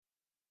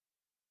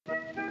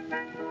Hello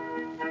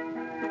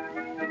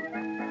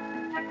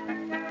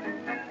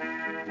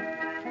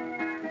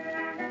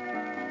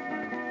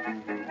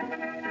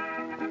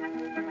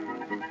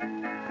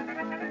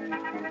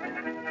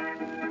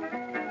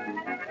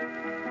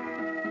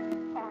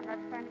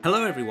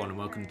everyone and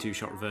welcome to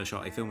Shot Reverse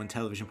Shot, a film and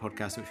television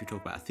podcast in which we talk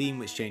about a theme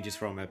which changes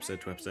from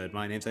episode to episode.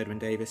 My name's Edwin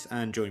Davis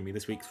and joining me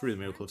this week through the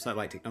miracle of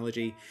satellite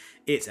technology,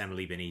 it's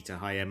Emily Benita.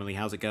 Hi Emily,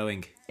 how's it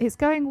going? It's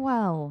going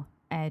well,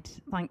 Ed.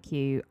 Thank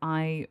you.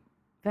 I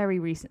very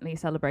recently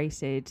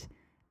celebrated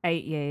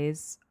 8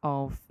 years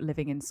of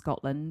living in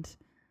Scotland,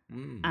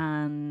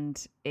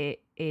 and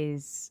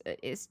it's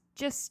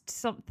just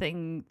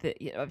something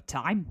that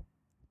time.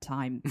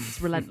 It's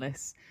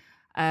relentless,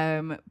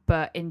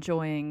 but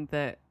enjoying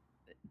that.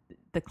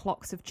 The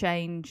clocks have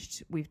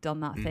changed. We've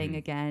done that thing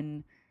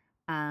again,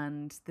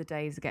 and the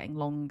days are getting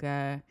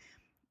longer,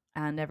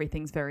 and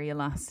everything's very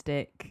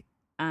elastic.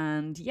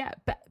 And yeah,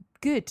 but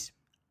good.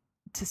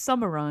 To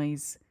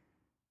summarise,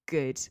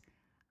 good.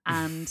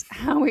 And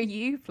how are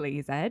you,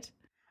 please, Ed?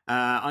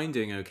 I'm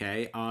doing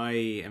okay. I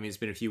mean, it's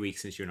been a few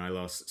weeks since you and I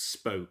last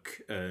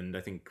spoke, and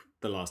I think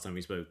the last time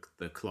we spoke,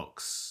 the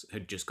clocks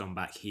had just gone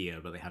back here,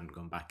 but they hadn't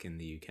gone back in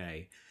the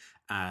UK.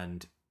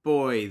 And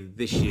boy,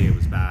 this year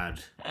was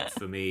bad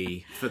for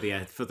me for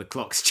the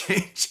clocks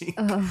changing.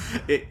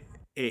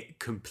 It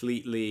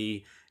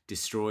completely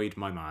destroyed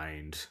my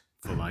mind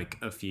for like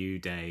a few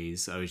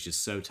days. I was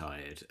just so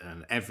tired,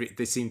 and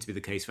this seemed to be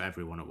the case for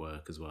everyone at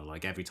work as well.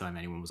 Like every time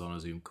anyone was on a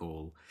Zoom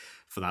call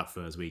for that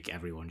first week,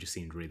 everyone just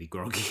seemed really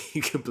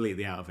groggy,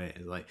 completely out of it.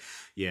 It's like,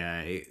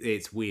 yeah,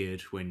 it's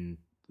weird when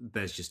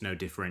there's just no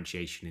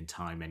differentiation in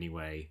time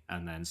anyway,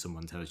 and then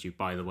someone tells you,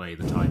 by the way,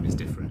 the time is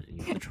different, and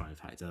you have to try and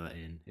factor that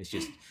in. It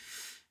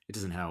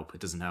doesn't help.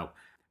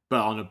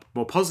 But on a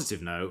more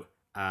positive note,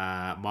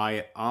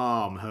 my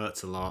arm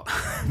hurts a lot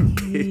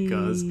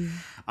because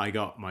I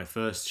got my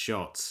first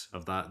shot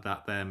of that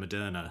there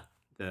Moderna,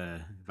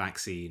 the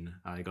vaccine.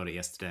 I got it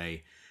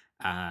yesterday,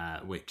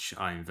 which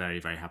I'm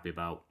very, very happy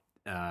about.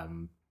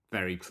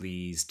 Very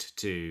pleased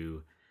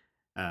to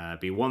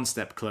be one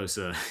step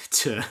closer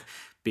to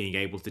being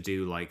able to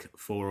do like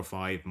 4 or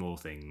 5 more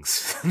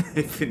things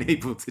I've been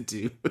able to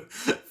do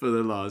for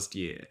the last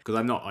year. Because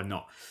I'm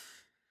not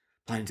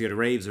planning to go to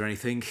raves or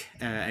anything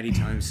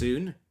anytime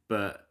soon,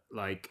 but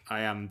like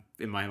I am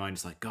in my mind.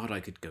 It's like, God, I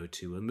could go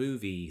to a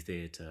movie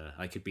theater.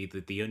 I could be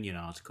the Onion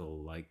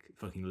article, like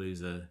fucking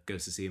loser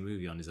goes to see a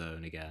movie on his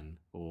own again,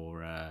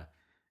 or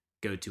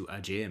go to a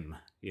gym.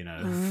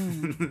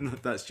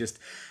 That's just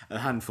a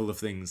handful of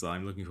things that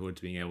I'm looking forward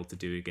to being able to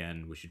do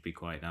again, which would be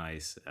quite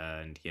nice.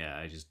 And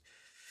I'm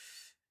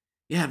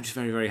just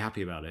very, very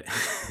happy about it.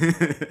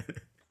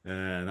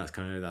 That's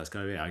kind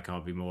of it. I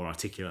can't be more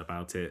articulate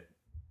about it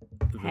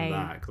than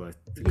that because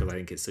I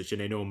think it's such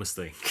an enormous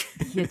thing.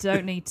 You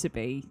don't need to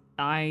be.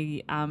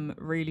 I am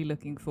really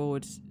looking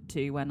forward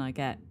to when I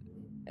get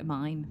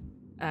mine.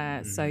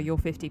 So you're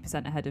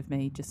 50% ahead of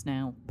me just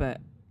now, but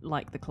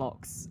like the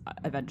clocks,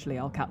 eventually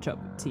I'll catch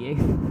up to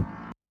you.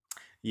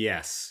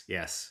 Yes.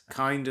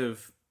 Kind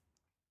of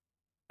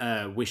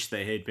wish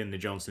they had been the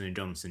Johnson &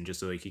 Johnson just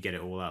so they could get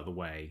it all out of the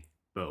way,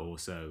 but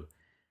also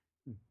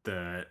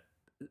the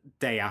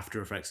day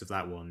after effects of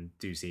that one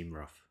do seem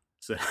rough.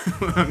 So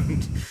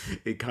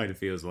it kind of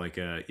feels like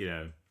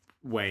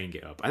weighing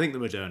it up. I think the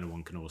Moderna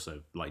one can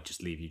also like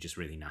just leave you just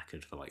really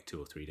knackered for like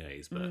 2 or 3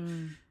 days, but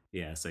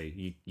yeah, so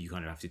you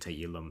kind of have to take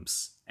your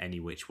lumps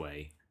any which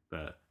way.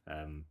 But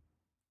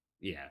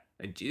yeah,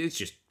 it's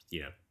just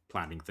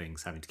planning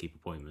things, having to keep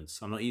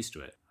appointments. I'm not used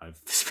to it. I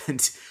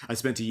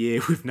spent a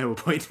year with no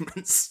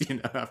appointments.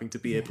 Having to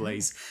be a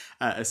place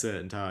at a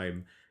certain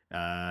time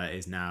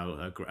is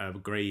now a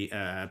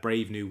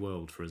brave new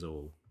world for us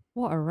all.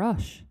 What a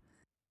rush.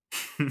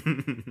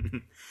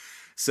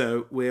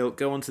 So we'll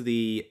go on to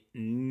the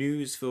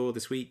news for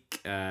this week.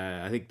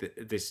 I think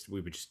that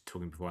we were just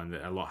talking before, and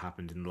that a lot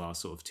happened in the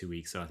last sort of 2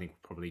 weeks. So I think we'll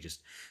probably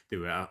just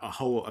do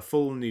a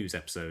full news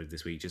episode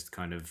this week, just to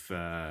kind of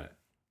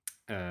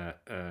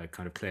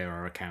clear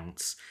our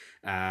accounts.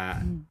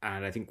 And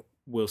I think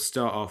we'll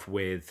start off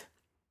with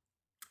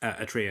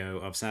a trio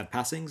of sad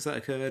passings that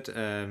occurred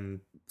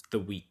the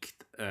week,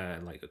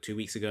 like 2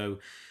 weeks ago,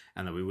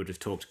 and that we would have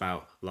talked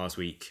about last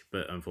week,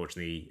 but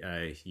unfortunately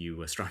you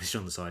were stranded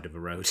on the side of a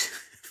road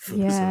for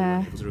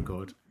us to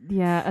record.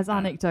 Yeah, as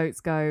anecdotes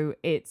go,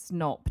 it's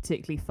not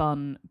particularly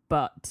fun,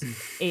 but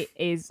it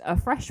is a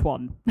fresh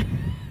one.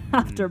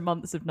 After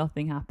months of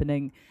nothing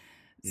happening,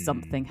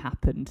 something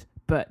happened.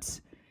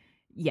 But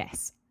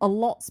yes, a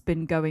lot's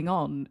been going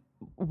on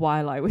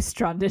while I was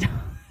stranded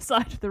on the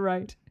side of the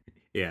road.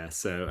 Yeah,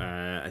 so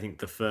I think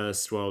the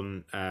first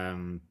one,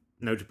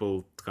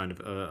 notable kind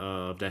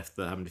of death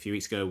that happened a few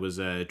weeks ago was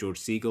George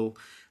Segal,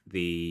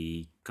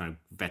 the kind of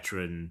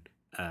veteran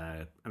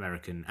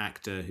American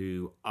actor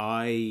who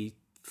I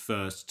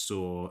first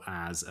saw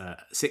as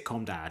a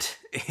sitcom dad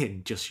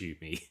in Just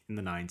Shoot Me in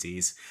the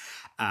 90s,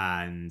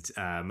 and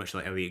much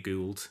like Elliot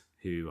Gould,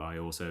 who I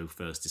also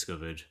first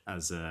discovered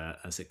as a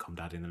sitcom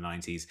dad in the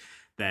 90s,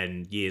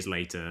 then years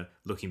later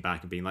looking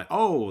back and being like,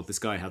 oh, this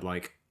guy had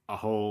like a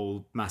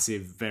whole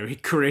massive, very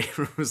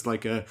career as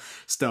like a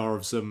star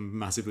of some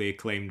massively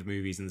acclaimed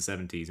movies in the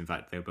 70s. In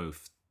fact, they were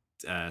both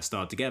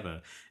starred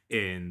together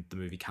in the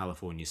movie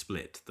California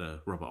Split, the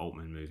Robert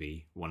Altman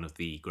movie, one of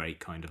the great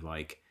kind of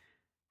like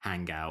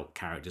hangout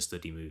character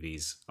study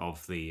movies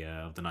of the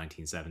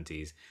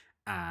 1970s.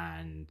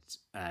 And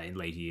in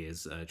later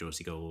years, George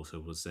C. Gold also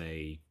was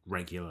a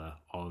regular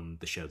on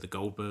the show The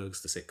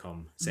Goldbergs, the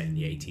sitcom set in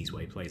the 80s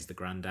where he plays the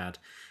granddad,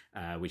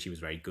 which he was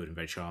very good and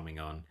very charming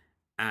on.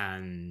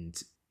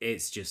 And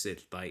it's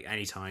like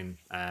anytime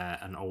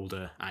an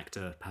older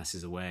actor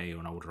passes away or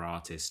an older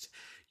artist,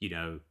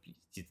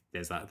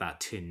 there's that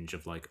tinge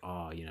of like,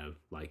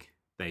 like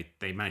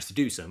they managed to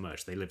do so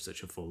much, they lived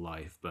such a full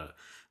life, but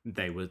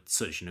they were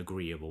such an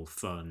agreeable,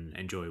 fun,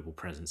 enjoyable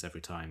presence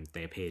every time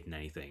they appeared in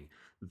anything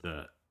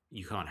that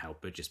you can't help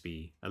but just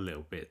be a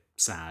little bit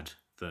sad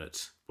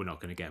that we're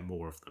not going to get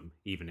more of them,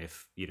 even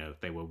if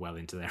they were well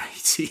into their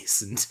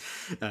 80s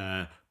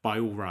and by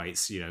all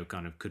rights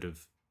kind of could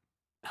have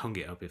hung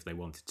it up if they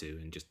wanted to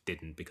and just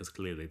didn't, because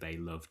clearly they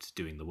loved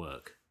doing the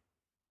work.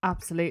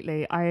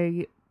 Absolutely.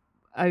 I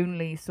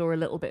only saw a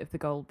little bit of the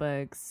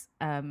Goldbergs,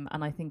 and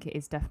I think it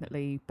is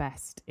definitely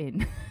best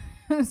in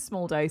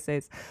small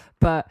doses,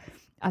 but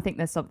I think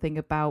there's something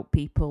about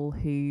people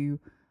who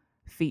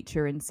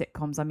feature in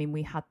sitcoms. I mean,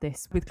 we had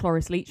this with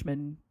Cloris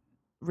Leachman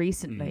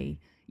recently,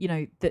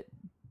 that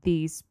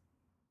these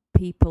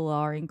people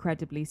are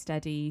incredibly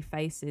steady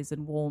faces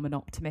and warm and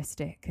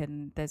optimistic,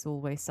 and there's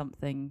always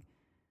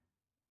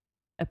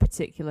a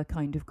particular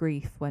kind of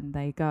grief when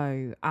they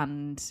go.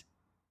 And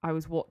I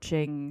was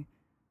watching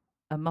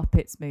a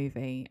Muppets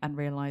movie and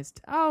realised,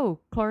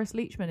 Cloris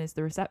Leachman is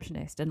the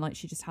receptionist, and like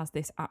she just has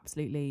this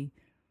absolutely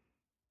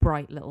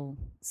bright little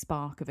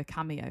spark of a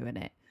cameo in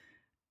it.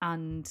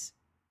 And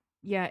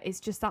yeah, it's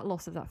just that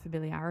loss of that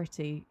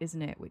familiarity,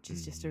 isn't it? Which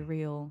is just a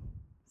real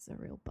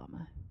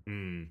bummer.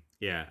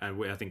 Yeah,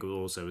 and I think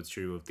also it's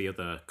true of the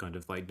other kind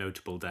of like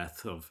notable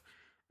death of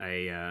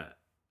a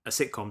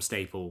sitcom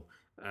staple,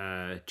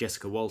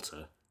 Jessica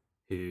Walter,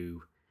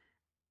 who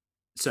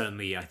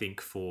certainly I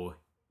think for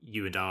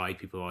you and I,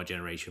 people of our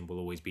generation, will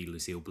always be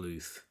Lucille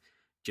Bluth,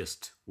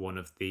 just one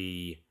of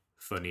the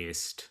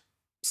funniest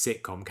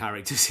sitcom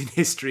characters in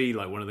history,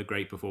 like one of the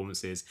great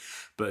performances,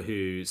 but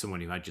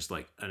someone who had just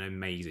like an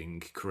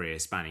amazing career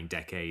spanning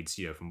decades,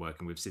 from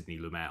working with Sidney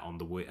Lumet on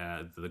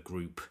the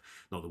group,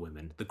 not the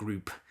women, the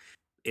group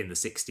in the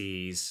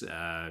 60s,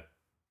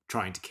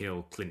 trying to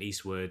kill Clint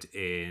Eastwood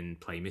in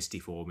Play Misty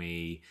for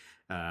Me,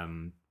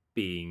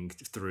 being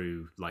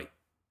through like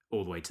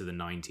all the way to the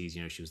 90s.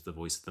 She was the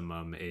voice of the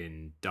mum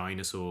in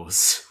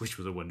Dinosaurs, which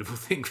was a wonderful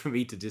thing for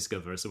me to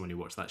discover as someone who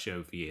watched that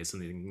show for years.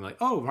 Something like,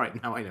 oh,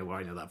 right, now I know where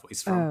I know that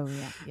voice from. Oh,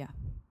 yeah.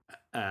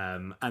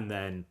 And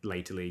then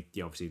lately,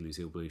 obviously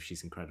Lucille Bluth,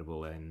 she's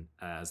incredible in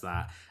as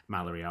that.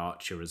 Mallory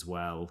Archer as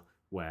well,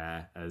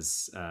 where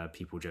as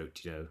people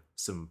joked,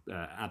 some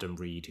Adam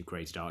Reed, who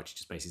created Archer,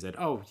 just basically said,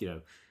 oh,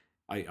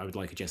 I would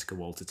like a Jessica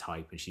Walter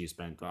type, and she just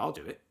went, well, I'll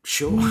do it.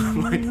 Sure,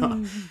 why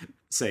not?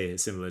 Say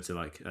it's similar to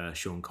like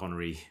Sean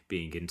Connery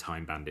being in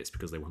Time Bandits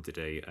because they wanted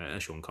a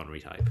Sean Connery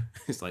type.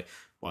 It's like,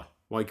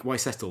 why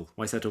settle?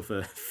 Why settle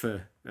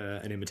for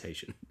an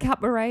imitation?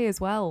 Cat Murray as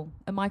well,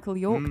 a Michael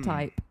York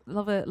type.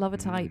 Love a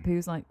type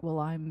who's like, well,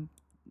 I'm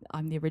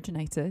the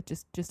originator.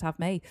 Just have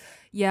me.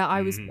 Yeah,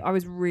 I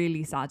was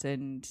really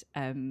saddened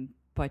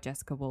by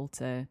Jessica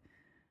Walter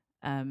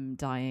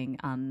dying,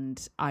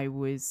 and I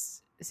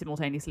was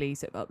simultaneously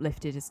sort of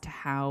uplifted as to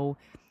how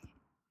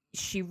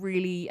she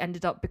really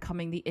ended up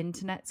becoming the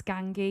internet's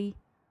Gangy.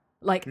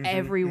 Like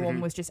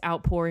everyone was just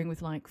outpouring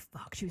with like,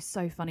 fuck, she was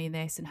so funny in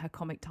this, and her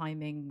comic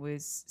timing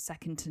was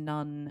second to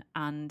none.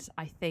 And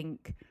I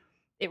think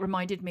it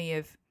reminded me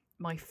of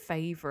my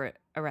favourite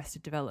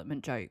Arrested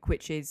Development joke,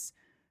 which is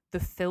the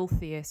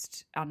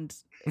filthiest and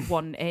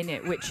one in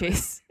it, which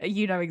is,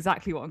 you know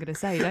exactly what I'm going to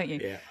say, don't you?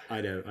 Yeah, I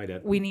know.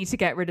 We need to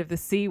get rid of the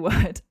C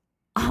word.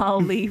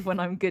 I'll leave when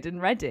I'm good and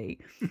ready.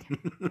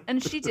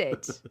 And she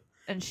did.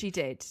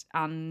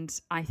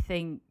 And I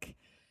think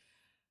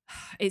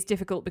it's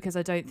difficult because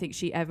I don't think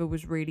she ever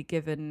was really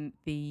given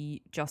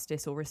the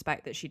justice or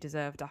respect that she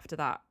deserved after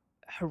that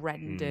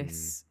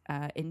horrendous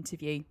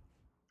interview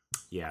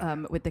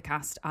with the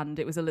cast. And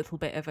it was a little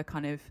bit of a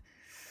kind of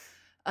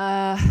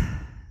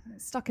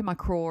stuck in my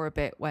craw a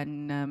bit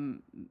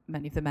when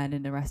many of the men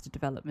in Arrested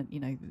Development,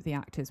 the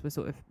actors were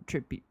sort of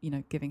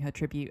giving her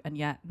tribute, and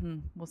yet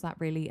was that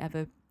really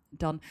ever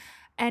done?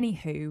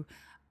 Anywho,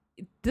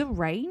 the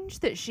range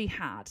that she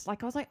had,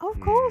 like I was like, oh, of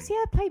course,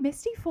 yeah, play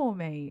Misty for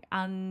me.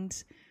 And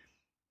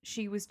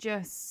she was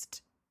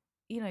just,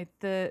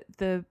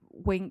 the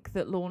wink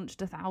that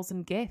launched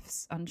 1,000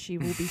 gifts, and she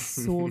will be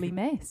sorely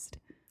missed.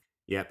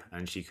 Yep,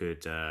 and she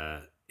could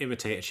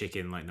imitate a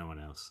chicken like no one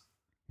else.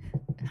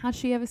 Has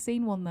she ever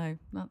seen one, though?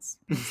 That's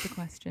the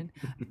question.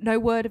 No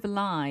word of a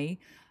lie.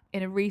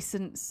 In a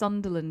recent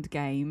Sunderland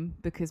game,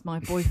 because my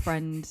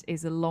boyfriend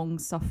is a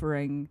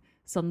long-suffering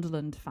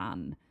Sunderland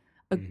fan,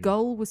 a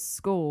goal was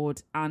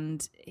scored,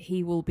 and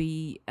he will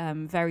be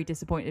very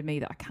disappointed in me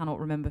that I cannot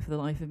remember for the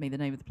life of me the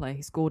name of the player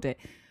who scored it.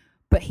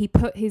 but he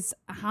put his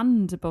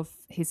hand above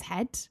his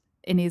head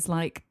in his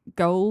like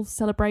goal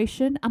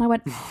celebration, and I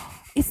went,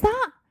 is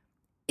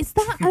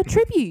that a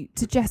tribute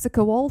to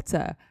Jessica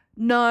Walter?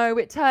 No,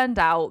 it turned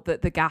out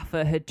that the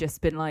gaffer had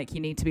just been like, you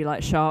need to be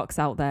like sharks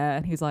out there,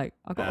 and he was like,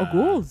 I got a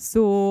goal,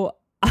 so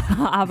I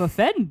have a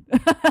fin,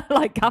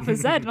 like gaffer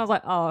said. And I was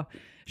like, oh,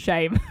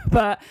 shame.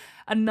 But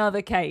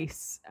another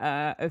case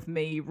of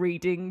me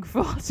reading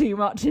far too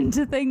much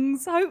into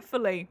things,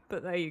 hopefully.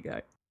 But there you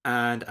go.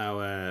 And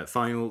our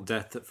final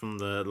death from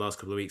the last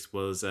couple of weeks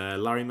was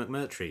Larry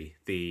McMurtry,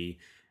 the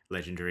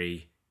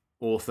legendary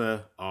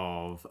author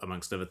of,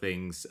 amongst other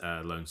things,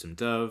 Lonesome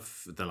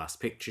Dove, The Last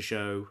Picture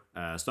Show,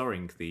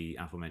 starring the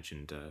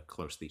aforementioned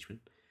Cloris Leachman.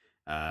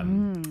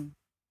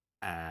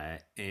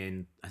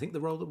 In, I think, the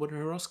role that won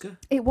her Oscar?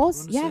 It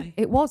was, yeah,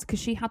 it was, because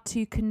she had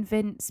to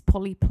convince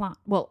Polly Platt.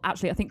 Well,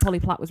 actually, I think Polly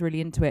Platt was really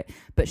into it,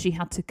 but she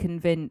had to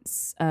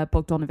convince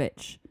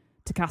Bogdanovich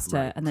to cast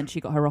her, and then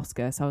she got her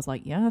Oscar. So I was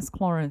like, yes,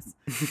 Cloris.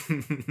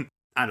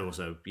 And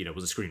also, you know,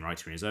 was a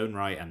screenwriter in his own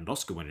right and an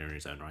Oscar winner in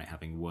his own right,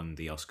 having won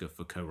the Oscar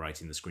for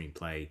co-writing the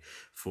screenplay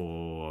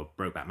for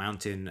Brokeback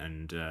Mountain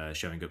and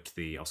showing up to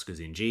the Oscars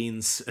in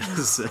jeans,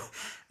 as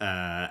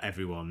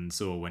everyone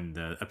saw when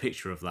a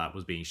picture of that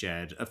was being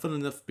shared. Fun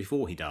enough,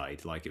 before he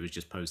died, like it was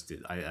just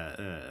posted,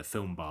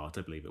 Film Bart,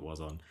 I believe it was,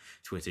 on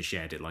Twitter,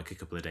 shared it like a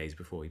couple of days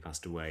before he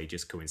passed away,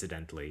 just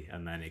coincidentally,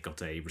 and then it got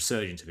a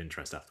resurgence of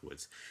interest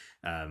afterwards.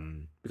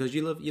 Because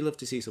you love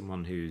to see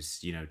someone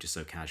who's, you know, just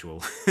so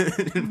casual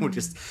and will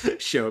just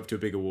show up to a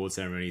big award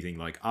ceremony thinking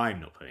like, I'm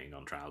not putting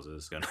on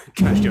trousers, gonna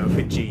show up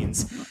in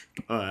jeans,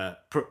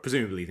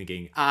 presumably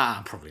thinking,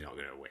 I'm probably not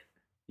gonna win,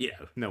 you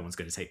know, no one's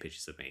gonna take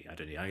pictures of me,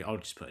 I'll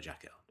just put a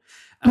jacket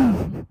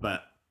on.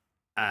 But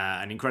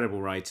an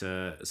incredible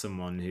writer,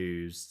 someone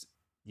who's,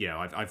 you know,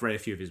 I've read a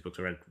few of his books.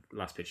 I read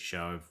Last Picture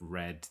Show, I've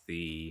read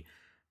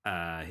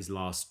his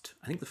last,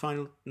 I think the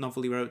final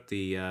novel he wrote,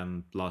 the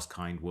Last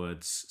Kind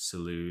Words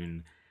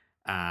Saloon,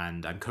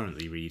 and I'm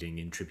currently reading,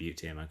 in tribute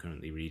to him,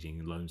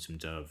 Lonesome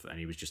Dove, and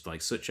he was just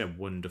like such a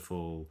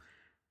wonderful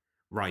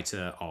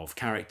writer of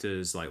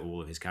characters. Like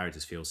all of his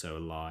characters feel so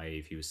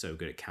alive. He was so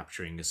good at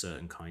capturing a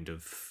certain kind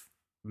of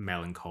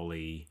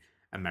melancholy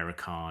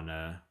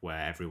Americana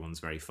where everyone's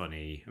very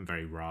funny and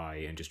very wry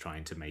and just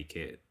trying to make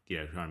it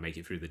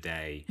through the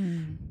day.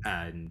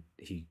 And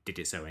he did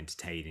it so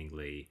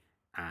entertainingly.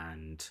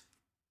 And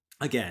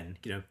again,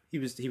 you know, he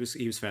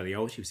was fairly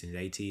old. He was in his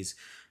 80s,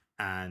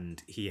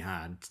 and he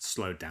had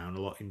slowed down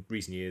a lot in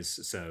recent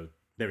years. So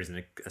there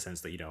isn't a sense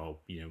that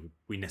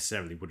we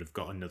necessarily would have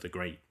got another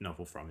great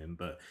novel from him.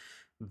 But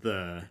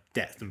the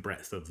depth and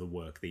breadth of the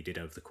work that he did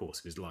over the course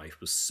of his life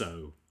was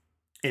so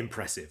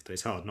impressive that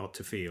it's hard not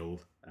to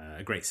feel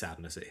a great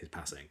sadness at his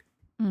passing.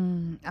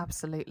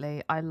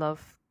 Absolutely, I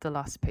love The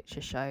Last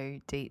Picture Show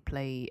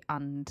deeply,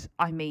 and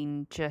I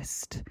mean,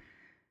 just.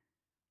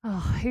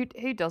 Oh,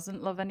 who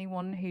doesn't love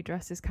anyone who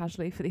dresses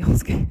casually for the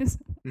Oscars?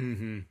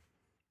 Mm-hmm.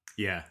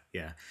 Yeah.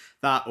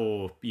 That,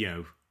 or, you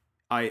know,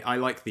 I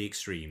like the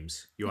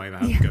extremes. You either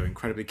have to go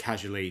incredibly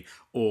casually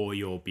or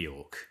you're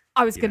Bjork.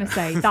 I was going to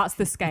say, that's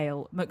the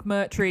scale.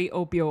 McMurtry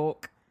or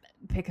Bjork,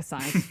 pick a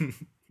side.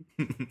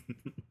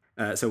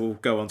 So we'll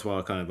go on to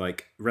our kind of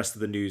like rest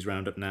of the news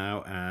roundup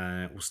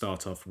now. We'll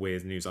start off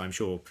with news I'm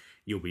sure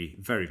you'll be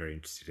very, very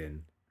interested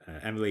in,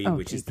 Emily,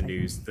 which is the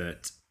news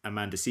that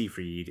Amanda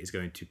Seyfried is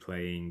going to be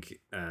playing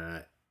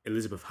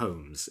Elizabeth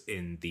Holmes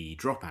in The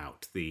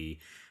Dropout, the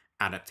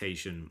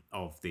adaptation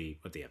of the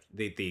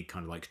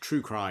kind of like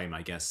true crime,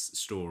 I guess,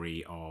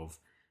 story of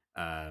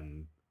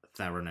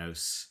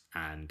Theranos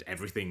and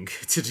everything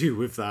to do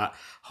with that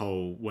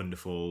whole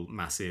wonderful,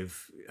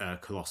 massive,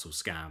 colossal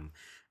scam.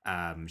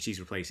 She's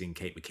replacing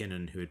Kate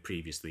McKinnon, who had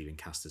previously been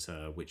cast as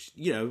her, which,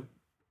 you know,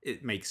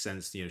 it makes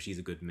sense. You know, she's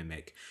a good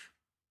mimic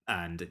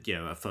and, you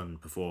know, a fun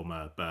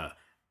performer. But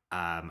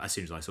as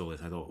soon as I saw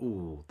this, I thought,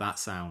 ooh, that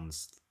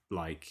sounds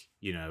like,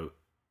 you know,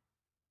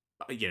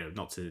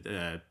 not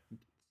to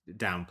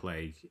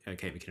downplay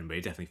Kate McKinnon, but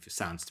it definitely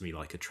sounds to me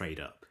like a trade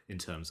up in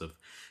terms of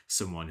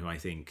someone who I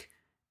think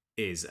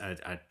is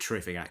a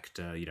terrific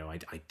actor. You know,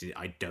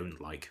 I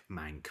don't like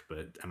Mank,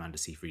 but Amanda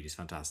Seyfried is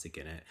fantastic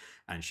in it,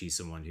 and she's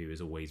someone who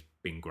has always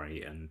been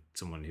great and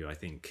someone who I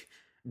think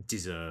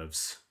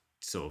deserves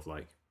sort of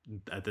like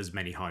there's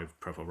many high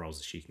profile roles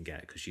that she can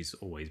get because she's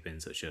always been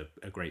such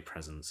a great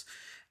presence,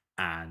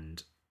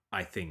 and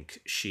I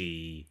think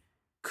she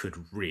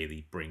could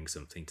really bring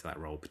something to that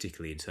role,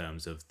 particularly in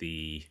terms of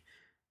the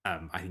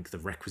I think the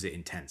requisite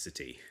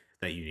intensity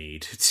that you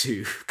need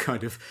to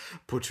kind of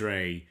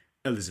portray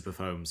Elizabeth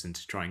Holmes and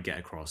to try and get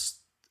across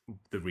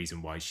the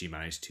reason why she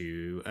managed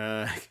to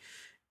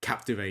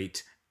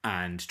captivate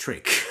and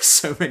trick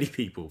so many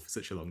people for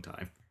such a long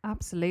time.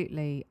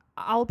 Absolutely.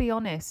 I'll be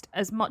honest,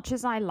 as much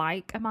as I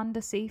like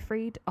Amanda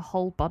Seyfried a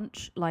whole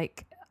bunch,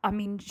 like, I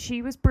mean,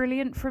 she was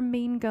brilliant from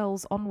Mean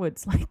Girls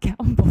onwards. Like, get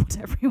on board,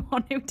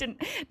 everyone who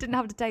didn't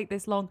have to take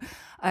this long.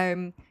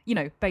 You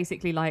know,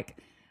 basically like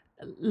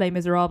Les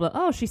Miserables.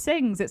 Oh, she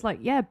sings. It's like,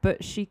 yeah,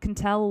 but she can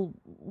tell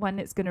when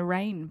it's going to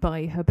rain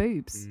by her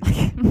boobs.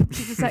 Like,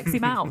 she's a sexy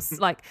mouse.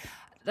 Like,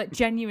 like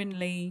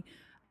genuinely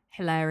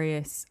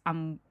hilarious.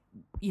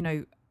 You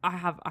know,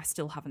 I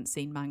still haven't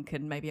seen Mank,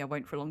 and maybe I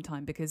won't for a long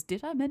time because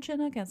did I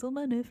mention I cancelled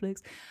my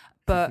Netflix?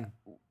 But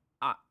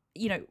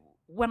you know,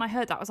 when I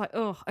heard that, I was like,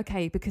 oh,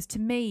 okay, because to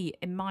me,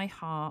 in my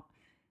heart,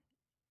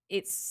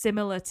 it's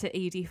similar to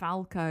Edie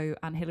Falco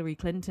and Hillary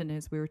Clinton,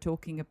 as we were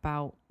talking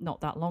about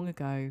not that long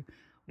ago,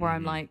 where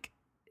I'm like,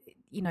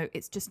 you know,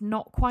 it's just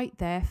not quite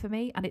there for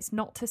me. And it's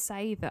not to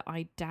say that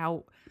I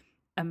doubt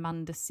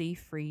Amanda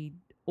Seyfried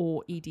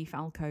or Edie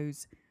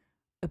Falco's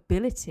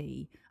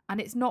ability. And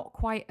it's not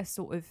quite a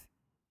sort of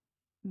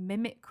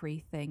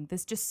mimicry thing.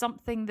 There's just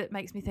something that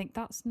makes me think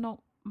that's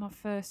not my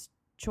first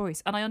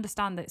choice. And I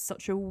understand that it's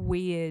such a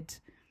weird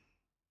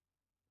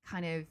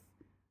kind of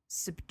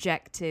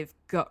subjective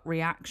gut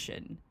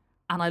reaction,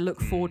 and I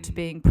look forward to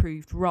being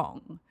proved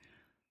wrong.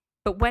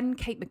 But when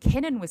Kate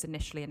McKinnon was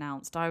initially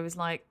announced, I was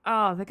like,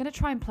 oh, they're going to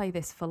try and play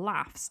this for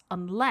laughs,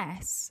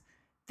 unless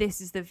this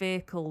is the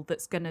vehicle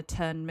that's going to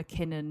turn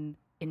McKinnon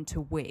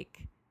into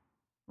Wig,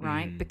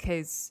 right?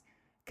 Because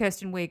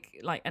Kirsten Wig,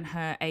 like, and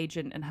her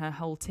agent and her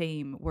whole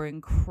team were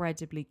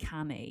incredibly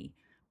canny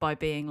by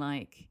being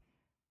like,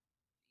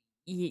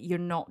 you're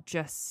not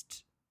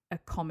just a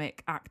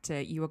comic actor,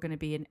 you are going to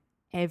be in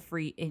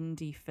every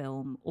indie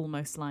film,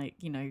 almost like,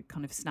 you know,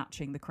 kind of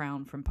snatching the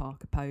crown from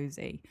Parker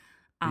Posey.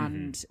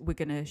 And we're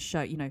going to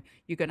show, you know,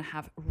 you're going to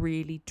have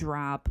really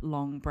drab,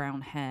 long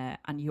brown hair,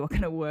 and you are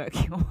going to work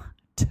your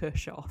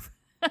tush off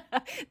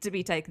to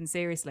be taken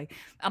seriously.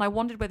 And I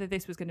wondered whether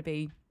this was going to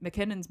be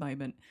McKinnon's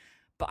moment.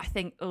 But I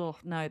think, oh,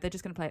 no, they're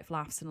just going to play it for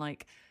laughs. And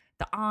like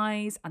the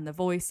eyes and the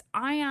voice,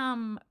 I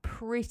am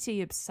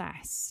pretty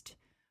obsessed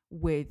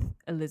with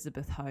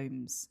Elizabeth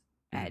Holmes,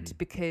 Ed,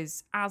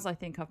 because as I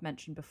think I've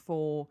mentioned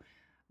before,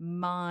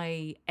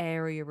 my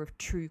area of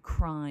true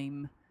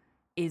crime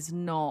is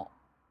not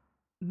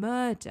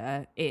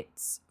murder,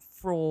 it's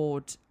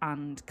fraud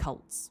and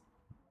cults.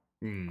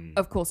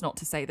 Of course, not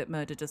to say that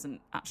murder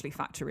doesn't actually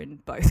factor in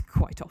both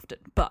quite often,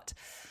 but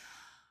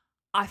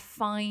I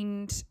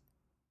find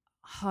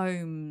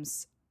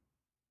Holmes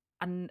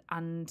and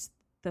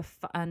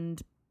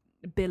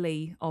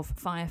Billy of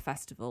Fire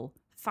Festival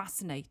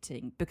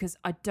fascinating, because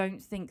I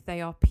don't think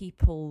they are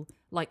people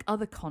like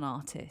other con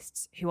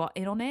artists who are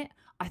in on it.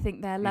 I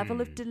think their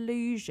level of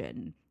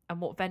delusion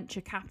and what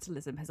venture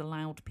capitalism has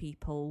allowed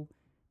people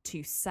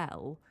to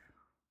sell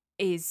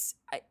is,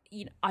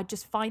 you know, I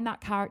just find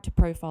that character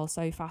profile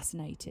so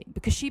fascinating,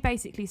 because she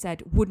basically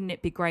said, wouldn't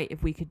it be great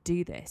if we could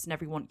do this? And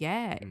everyone,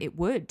 yeah, it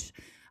would.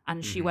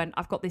 And she went,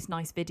 I've got this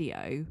nice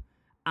video,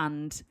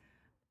 and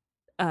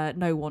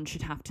no one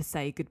should have to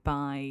say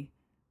goodbye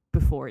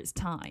before it's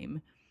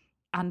time.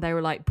 And they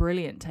were like,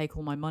 brilliant, take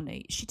all my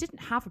money. She didn't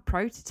have a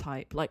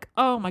prototype. Like,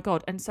 oh my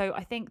God. And so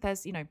I think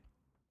there's, you know,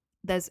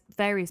 there's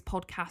various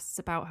podcasts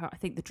about her. I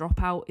think The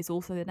Dropout is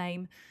also the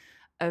name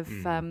of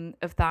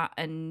that.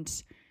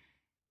 And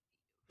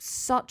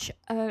such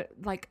a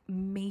like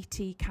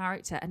meaty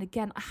character. And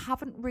again, I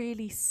haven't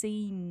really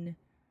seen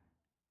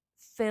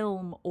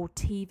film or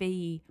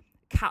TV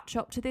catch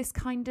up to this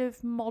kind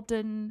of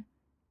modern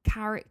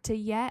character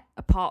yet,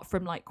 apart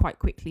from like quite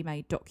quickly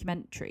made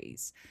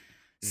documentaries.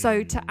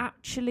 So to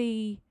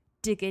actually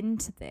dig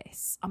into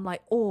this, I'm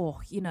like,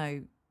 oh, you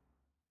know,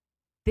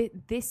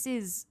 this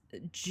is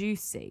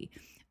juicy.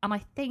 And I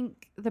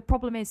think the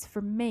problem is, for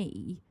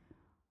me,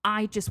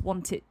 I just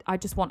want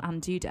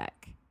Anne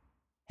Dudek,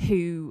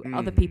 who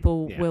other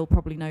people will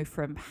probably know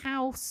from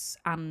House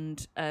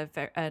and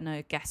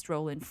a guest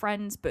role in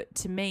Friends, but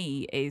to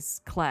me is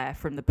Claire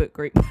from The Book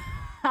Group.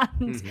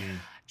 And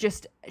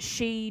just,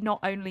 she not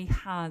only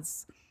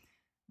has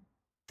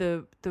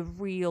the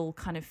real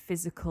kind of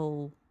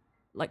physical,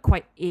 like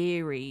quite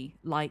eerie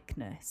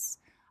likeness,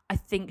 I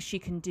think she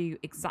can do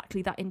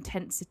exactly that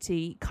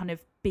intensity, kind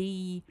of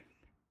be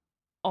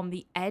on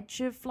the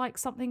edge of like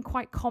something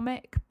quite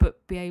comic,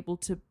 but be able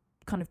to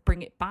kind of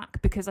bring it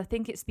back, because I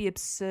think it's the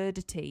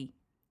absurdity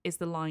is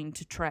the line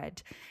to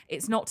tread.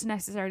 It's not to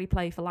necessarily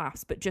play for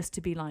laughs, but just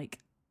to be like,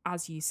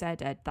 as you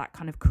said, Ed, that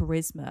kind of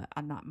charisma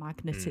and that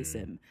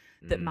magnetism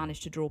that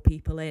managed to draw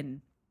people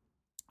in.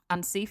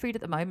 And Seyfried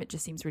at the moment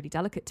just seems really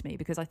delicate to me,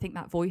 because I think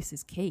that voice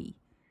is key.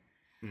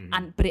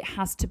 But it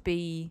has to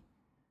be,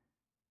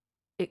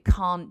 it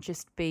can't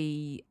just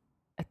be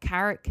a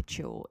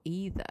caricature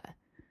either.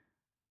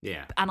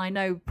 Yeah. And I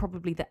know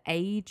probably the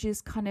age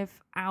is kind of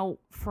out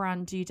for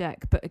Anne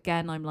Dudek, but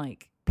again, I'm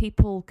like,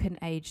 people can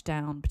age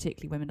down,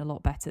 particularly women, a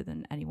lot better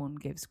than anyone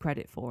gives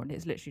credit for. And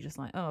it's literally just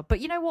like, oh, but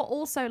you know what?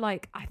 Also,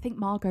 like, I think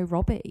Margot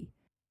Robbie.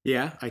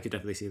 Yeah, I could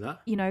definitely see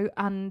that. You know,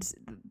 and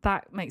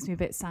that makes me a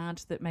bit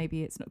sad that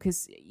maybe it's not,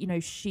 because, you know,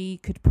 she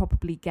could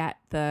probably get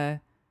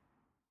the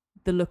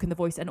look and the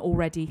voice, and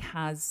already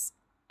has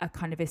a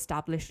kind of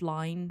established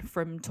line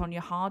from Tonya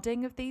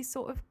Harding of these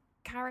sort of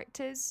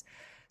characters.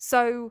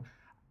 So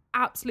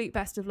absolute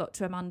best of luck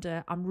to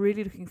Amanda. I'm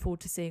really looking forward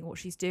to seeing what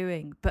she's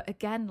doing. But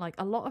again, like,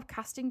 a lot of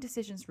casting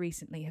decisions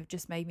recently have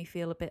just made me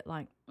feel a bit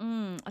like,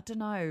 I don't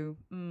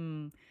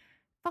know.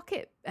 fuck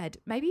it, Ed.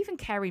 Maybe even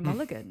Carey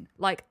Mulligan.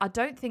 Like, I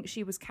don't think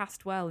she was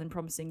cast well in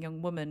Promising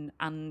Young Woman,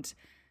 and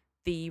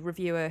the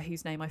reviewer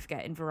whose name I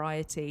forget in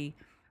Variety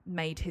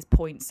made his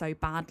point so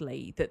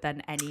badly that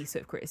then any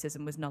sort of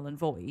criticism was null and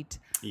void.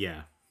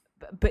 Yeah.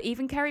 But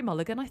even Carey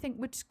Mulligan, I think,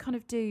 would kind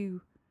of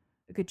do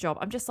a good job.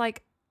 I'm just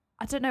like,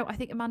 I don't know. I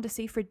think Amanda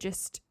Seyfried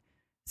just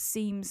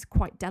seems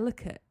quite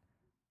delicate,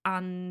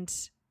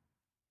 and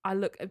I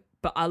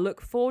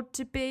look forward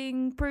to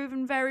being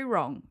proven very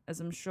wrong, as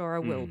I'm sure I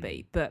will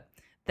be. But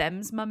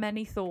them's my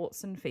many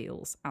thoughts and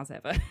feels, as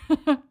ever.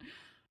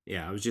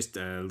 Yeah, I was just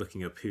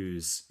looking up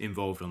who's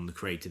involved on the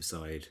creative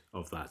side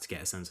of that to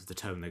get a sense of the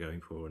tone they're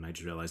going for, and I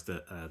just realised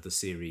that the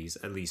series,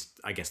 at least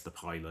I guess the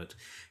pilot,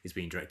 is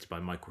being directed by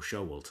Michael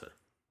Showalter.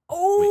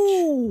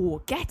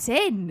 Oh, get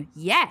in.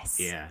 Yes.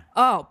 Yeah.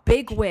 Oh,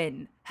 big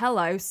win.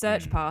 Hello,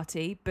 search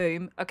party.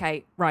 Boom.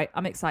 Okay, right.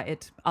 I'm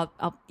excited. I'll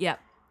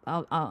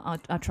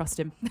trust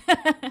him.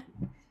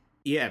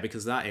 Yeah,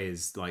 because that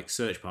is, like,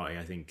 Search Party,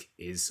 I think,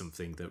 is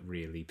something that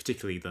really,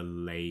 particularly the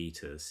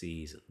later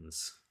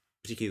seasons,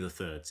 particularly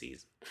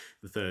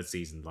the third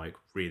season, like,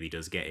 really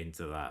does get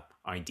into that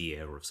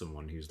idea of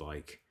someone who's,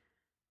 like,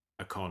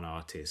 a con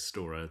artist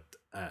or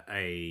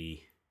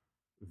a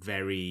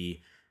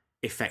very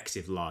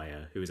effective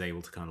liar who is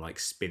able to kind of, like,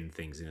 spin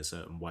things in a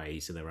certain way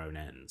to their own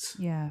ends.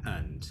 Yeah.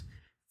 And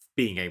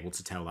being able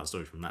to tell that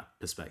story from that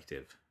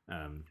perspective.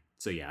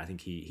 So, yeah, I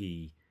think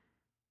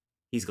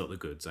he's got the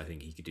goods. I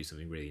think he could do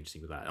something really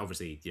interesting with that.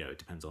 Obviously, you know, it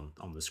depends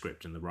on the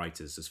script and the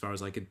writers. As far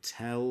as I could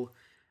tell,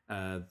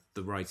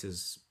 the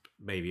writers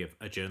maybe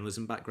a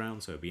journalism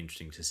background, so it'd be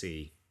interesting to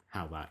see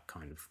how that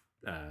kind of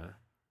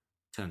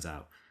turns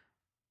out.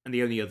 And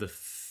the only other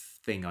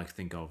thing I could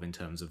think of in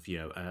terms of, you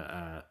know,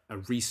 a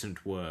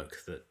recent work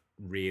that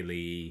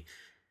really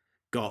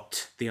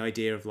got the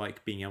idea of,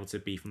 like, being able to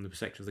be from the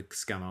perspective of the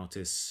scam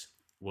artists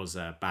was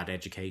Bad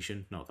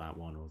Education, not that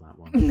one or that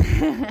one,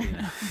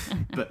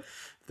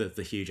 but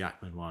the Hugh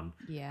Jackman one,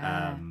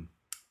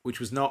 which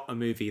was not a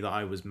movie that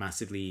I was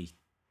massively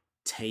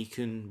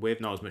taken with,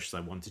 not as much as I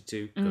wanted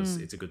to, because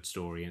it's a good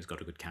story and it's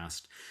got a good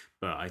cast,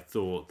 but I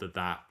thought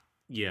that,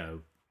 you know,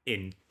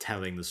 in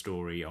telling the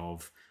story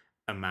of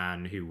a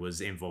man who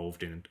was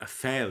involved in a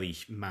fairly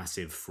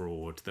massive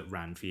fraud that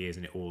ran for years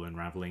and it all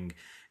unraveling,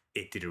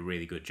 it did a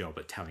really good job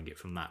at telling it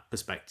from that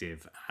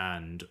perspective,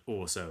 and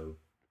also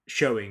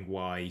showing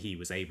why he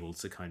was able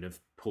to kind of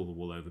pull the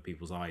wool over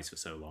people's eyes for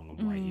so long,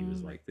 and why he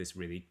was, like, this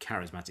really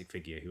charismatic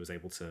figure who was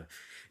able to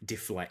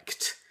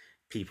deflect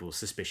people's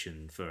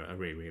suspicion for a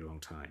really, really long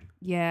time.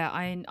 Yeah,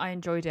 I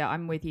enjoyed it.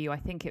 I'm with you. I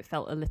think it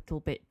felt a little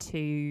bit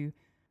too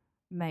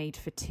made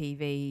for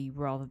TV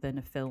rather than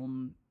a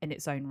film in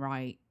its own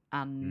right,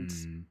 and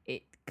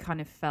it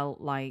kind of felt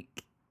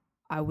like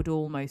I would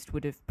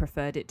have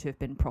preferred it to have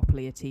been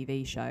properly a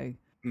TV show.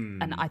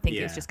 And I think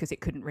it's just because it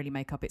couldn't really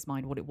make up its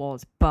mind what it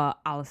was. But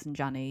Alison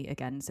Janney,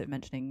 again, sort of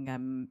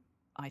mentioning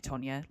I,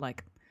 Tonya,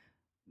 like,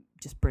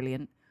 just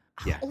brilliant.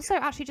 Yeah. Also,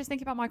 actually, just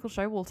thinking about Michael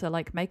Showalter,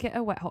 like, make it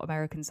a Wet Hot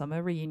American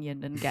Summer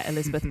reunion and get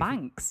Elizabeth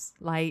Banks.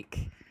 Like,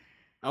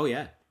 oh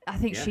yeah, I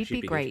think she'd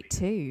be great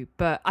too.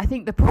 But I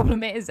think the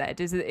problem is, Ed,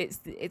 is that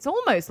it's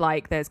almost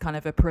like there's kind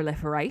of a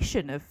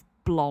proliferation of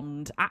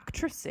blonde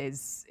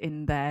actresses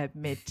in their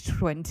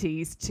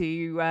mid-20s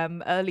to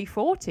early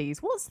 40s.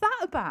 What's that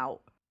about?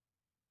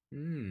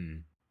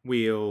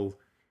 We'll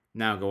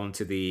now go on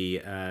to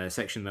the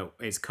section that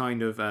is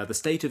kind of the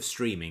state of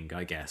streaming,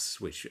 I guess,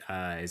 which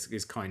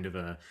is kind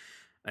of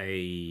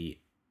a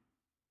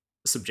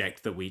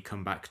subject that we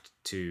come back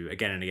to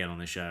again and again on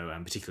the show,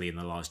 and particularly in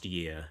the last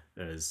year,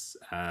 as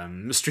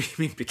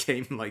streaming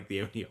became, like,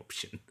 the only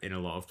option in a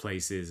lot of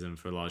places and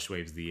for large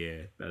waves of the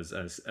year,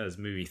 as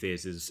movie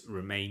theatres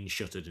remain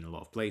shuttered in a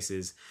lot of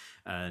places,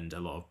 and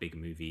a lot of big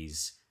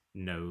movies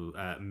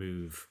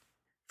move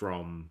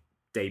from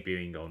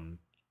debuting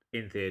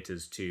in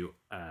theatres to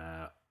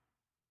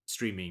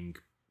streaming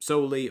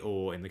solely,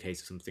 or in the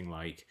case of something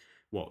like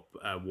what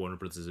Warner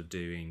Brothers are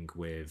doing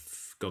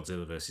with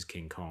Godzilla vs.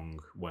 King Kong,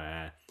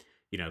 where,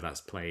 you know,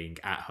 that's playing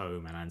at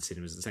home and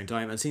cinemas at the same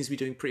time, and seems to be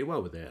doing pretty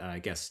well with it. I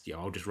guess, yeah,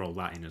 I'll just roll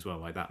that in as well.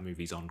 Like, that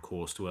movie's on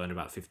course to earn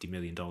about $50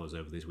 million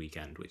over this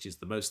weekend, which is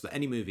the most that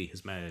any movie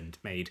has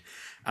made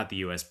at the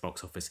US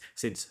box office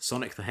since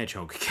Sonic the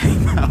Hedgehog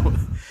came out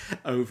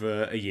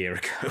over a year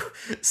ago.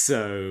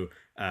 So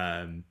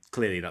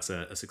clearly that's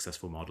a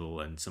successful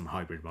model, and some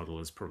hybrid model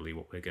is probably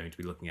what we're going to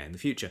be looking at in the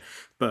future.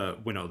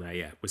 But we're not there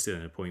yet. We're still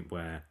in a point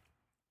where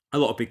a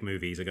lot of big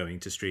movies are going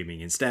to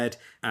streaming instead,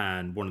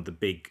 and one of the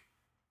big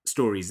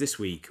stories this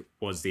week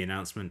was the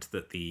announcement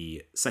that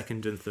the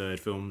second and third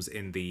films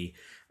in the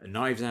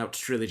Knives Out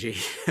trilogy,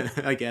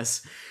 I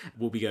guess,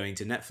 will be going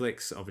to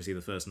Netflix. Obviously,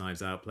 the first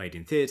Knives Out played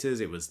in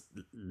theaters. It was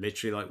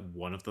literally, like,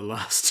 one of the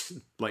last,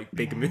 like,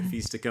 big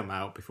movies to come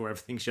out before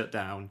everything shut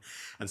down,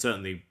 and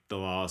certainly the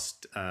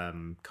last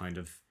kind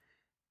of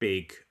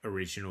big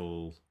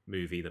original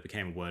movie that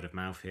became a word of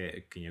mouth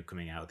hit, you know,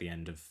 coming out at the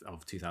end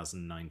of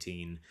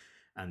 2019.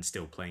 And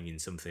still playing in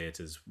some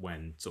theatres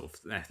when sort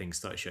of things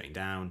started shutting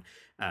down,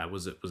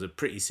 was a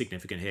pretty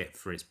significant hit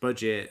for its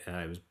budget.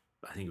 It was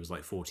I think it was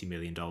like $40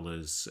 million,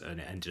 and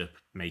it ended up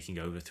making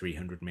over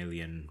 300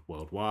 million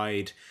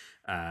worldwide.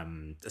 A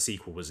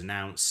sequel was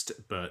announced,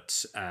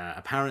 but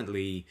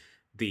apparently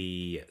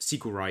the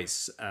sequel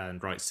rights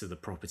and rights to the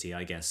property,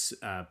 I guess,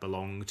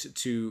 belonged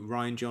to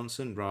Rian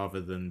Johnson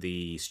rather than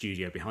the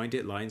studio behind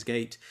it,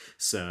 Lionsgate.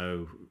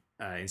 So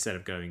instead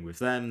of going with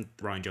them,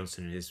 Rian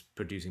Johnson and his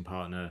producing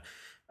partner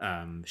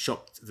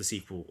shopped the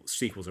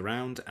sequels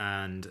around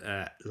and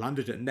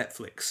landed at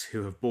Netflix,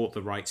 who have bought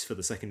the rights for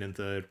the second and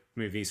third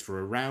movies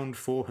for around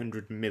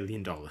 $400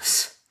 million,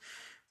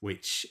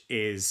 which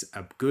is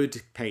a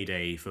good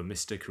payday for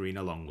Mr.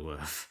 Karina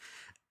Longworth,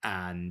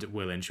 and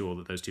will ensure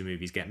that those two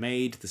movies get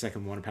made. The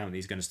second one apparently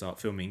is going to start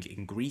filming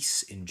in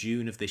Greece in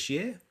June of this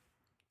year,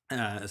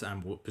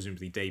 and will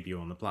presumably debut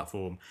on the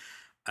platform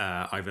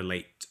either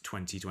late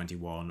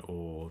 2021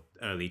 or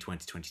early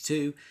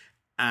 2022.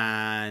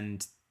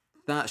 And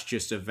that's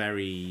just a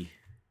very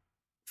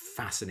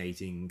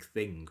fascinating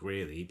thing,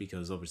 really,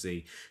 because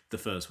obviously the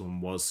first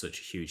one was such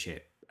a huge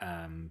hit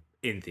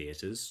in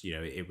theaters. You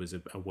know, it was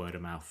a word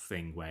of mouth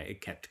thing where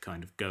it kept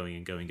kind of going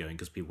and going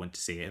because people went to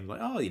see it and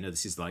like, oh, you know,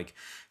 this is like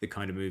the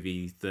kind of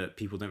movie that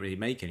people don't really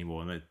make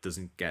anymore and that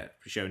doesn't get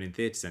shown in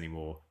theaters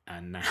anymore.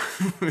 And now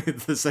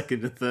the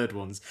second and third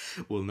ones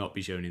will not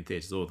be shown in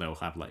theaters, or they'll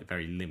have like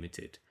very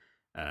limited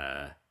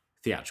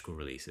theatrical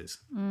releases.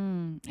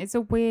 It's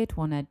a weird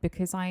one, Ed,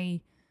 because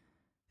I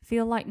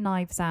feel like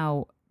Knives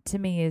Out to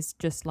me is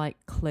just like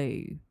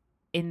Clue,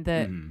 in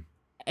that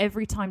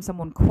every time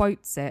someone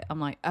quotes it, I'm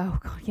like, oh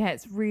god, yeah,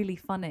 it's really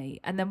funny.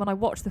 And then when I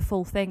watch the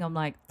full thing, I'm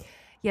like,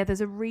 yeah,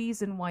 there's a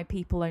reason why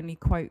people only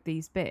quote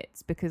these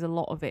bits, because a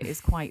lot of it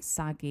is quite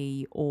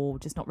saggy or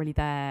just not really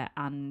there.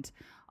 And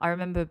I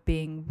remember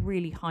being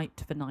really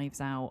hyped for Knives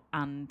Out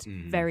and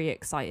very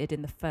excited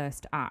in the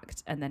first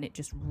act, and then it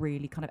just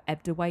really kind of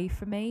ebbed away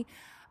for me.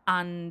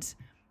 And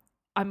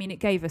I mean, it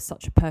gave us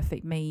such a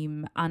perfect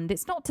meme. And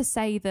it's not to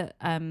say that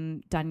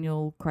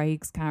Daniel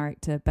Craig's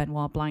character,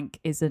 Benoit Blanc,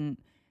 isn't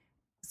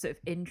sort of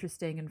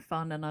interesting and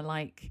fun. And I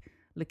like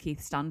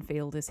Lakeith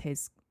Stanfield as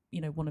his,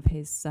 you know, one of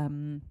his,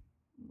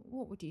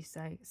 what would you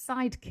say?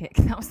 Sidekick.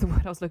 That was the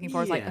word I was looking for.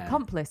 I was like,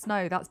 accomplice.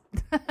 No, that's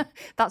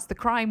that's the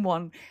crime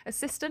one.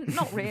 Assistant?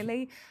 Not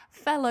really.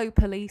 Fellow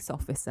police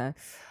officer.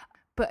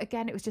 But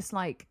again, it was just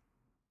like,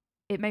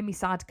 it made me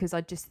sad because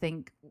I just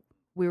think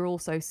we're all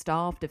so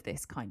starved of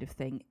this kind of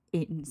thing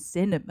in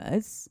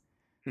cinemas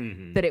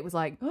that it was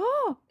like,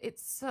 oh,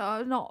 it's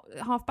not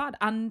half bad.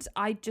 And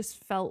I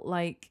just felt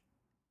like,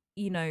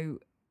 you know,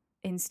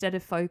 instead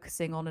of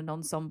focusing on an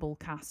ensemble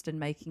cast and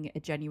making it a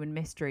genuine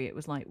mystery, it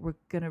was like, we're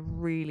going to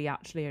really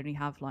actually only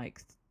have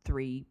like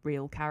 3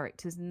 real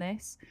characters in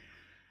this.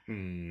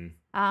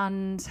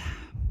 And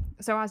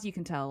so as you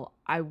can tell,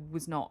 I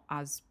was not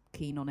as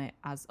keen on it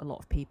as a lot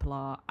of people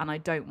are. And I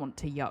don't want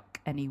to yuck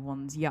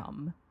anyone's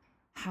yum.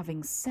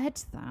 Having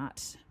said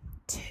that,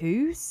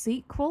 2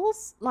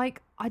 sequels?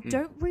 Like, I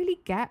don't really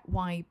get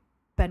why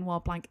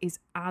Benoit Blanc is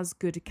as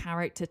good a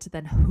character to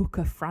then hook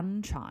a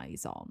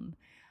franchise on.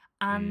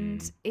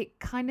 And it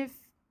kind of,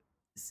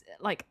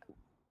 like,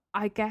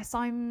 I guess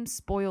I'm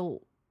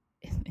spoiled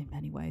in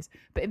many ways,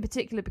 but in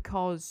particular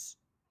because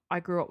I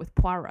grew up with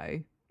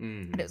Poirot.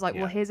 And it was like,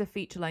 well, here's a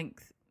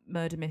feature-length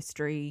murder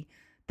mystery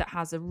that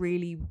has a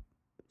really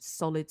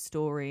solid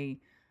story.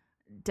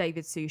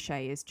 David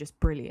Suchet is just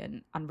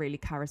brilliant and really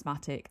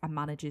charismatic and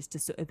manages to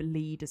sort of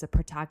lead as a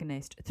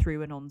protagonist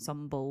through an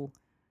ensemble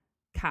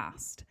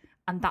cast.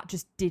 And that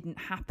just didn't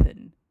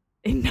happen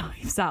in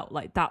Knives Out.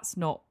 Like, that's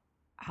not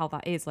how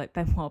that is. Like,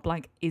 Benoit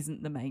Blanc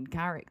isn't the main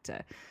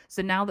character.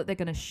 So now that they're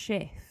going to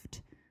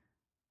shift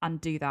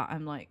and do that,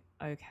 I'm like,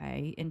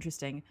 okay,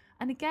 interesting.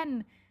 And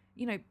again,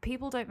 you know,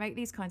 people don't make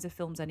these kinds of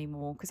films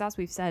anymore because, as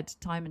we've said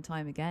time and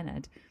time again,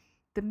 Ed,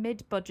 the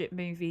mid-budget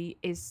movie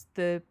is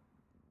the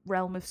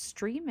realm of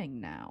streaming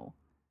now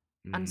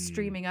and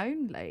streaming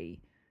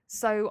only.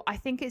 So I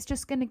think it's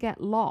just going to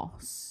get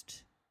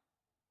lost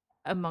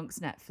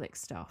amongst Netflix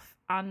stuff.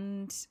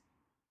 And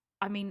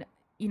I mean,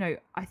 you know,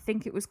 I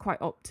think it was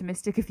quite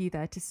optimistic of you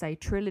there to say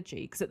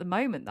trilogy, because at the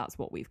moment that's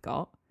what we've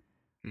got.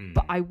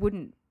 But I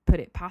wouldn't put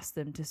it past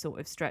them to sort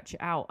of stretch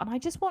it out. And I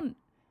just want,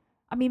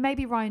 I mean,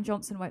 maybe Rian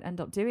Johnson won't end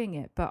up doing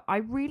it, but I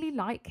really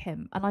like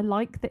him. And I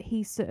like that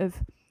he sort of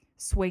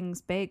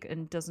swings big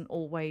and doesn't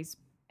always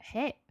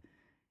hit,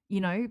 you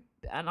know.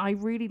 And I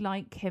really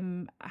like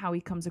him, how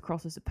he comes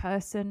across as a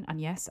person. And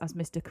yes, as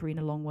Mr.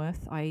 Karina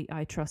Longworth,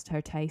 I trust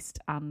her taste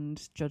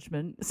and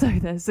judgment. So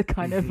there's a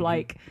kind of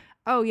like,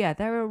 oh yeah,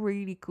 they're a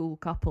really cool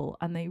couple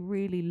and they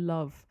really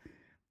love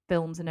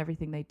films and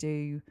everything they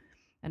do.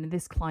 And in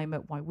this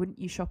climate, why wouldn't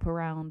you shop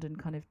around and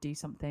kind of do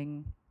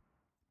something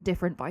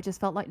different? But I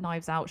just felt like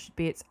Knives Out should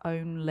be its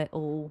own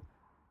little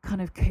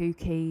kind of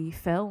kooky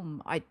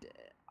film. I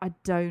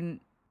don't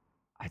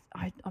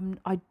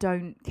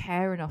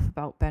care enough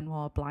about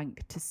Benoit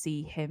Blanc to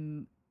see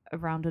him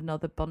around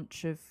another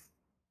bunch of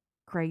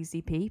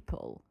crazy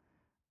people.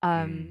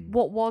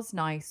 What was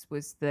nice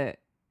was that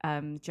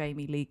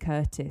Jamie Lee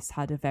Curtis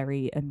had a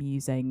very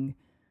amusing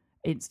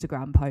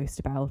Instagram post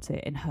about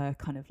it in her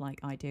kind of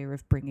like idea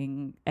of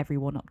bringing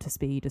everyone up to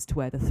speed as to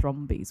where the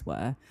Thrombies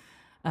were.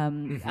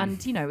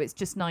 And, you know, it's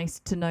just nice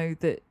to know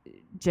that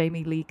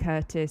Jamie Lee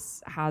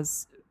Curtis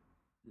has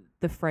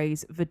the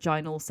phrase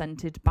vaginal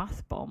scented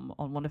bath bomb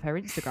on one of her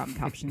Instagram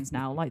captions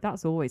now. Like,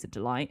 that's always a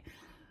delight.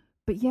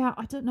 But yeah,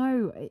 I don't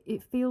know.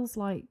 It feels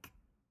like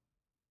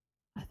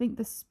I think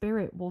the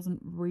spirit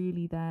wasn't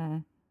really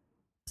there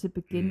to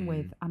begin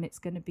with, and it's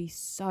going to be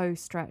so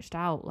stretched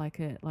out like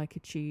an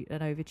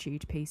over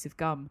chewed piece of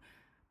gum.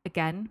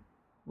 Again,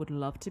 would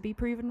love to be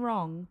proven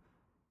wrong,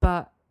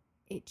 but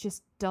it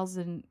just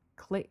doesn't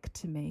click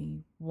to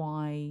me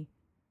why.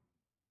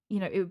 You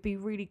know, it would be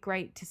really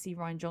great to see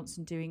Rian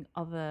Johnson doing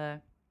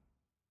other,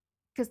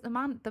 because the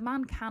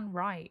man can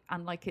write,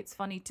 and like it's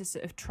funny to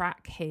sort of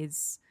track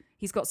his.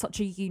 He's got such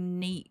a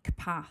unique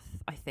path,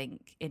 I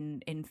think,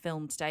 in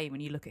film today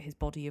when you look at his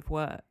body of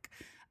work,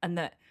 and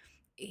that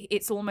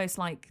it's almost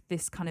like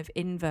this kind of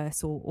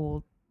inverse,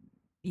 or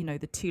you know,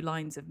 the two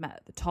lines have met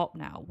at the top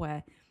now,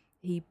 where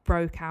he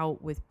broke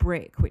out with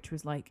Brick, which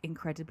was like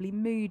incredibly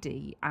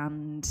moody,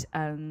 and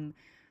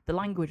the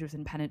language was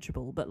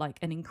impenetrable, but like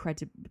an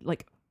incredible,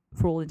 like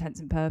for all intents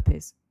and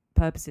purposes,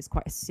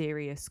 quite a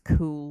serious,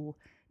 cool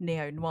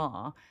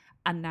neo-noir.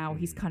 And now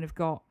he's kind of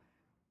got,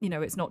 you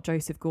know, it's not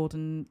Joseph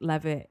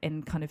Gordon-Levitt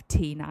in kind of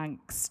teen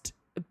angst,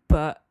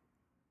 but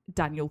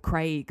Daniel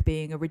Craig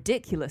being a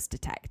ridiculous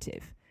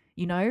detective,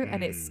 you know?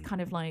 And it's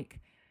kind of like,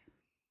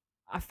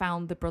 I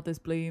found The Brothers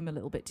Bloom a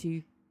little bit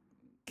too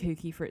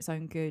kooky for its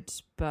own good,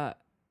 but,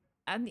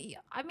 and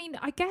I mean,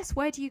 I guess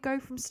where do you go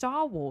from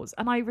Star Wars?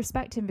 And I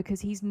respect him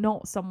because he's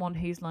not someone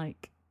who's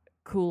like,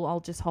 cool, I'll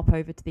just hop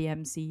over to the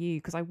MCU,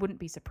 because I wouldn't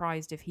be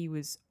surprised if he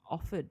was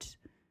offered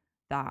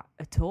that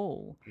at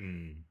all.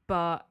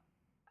 But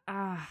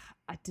I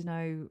don't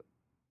know,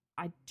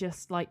 I'd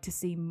just like to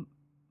see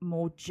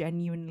more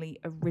genuinely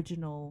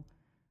original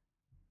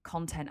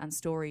content and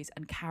stories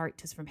and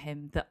characters from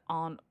him that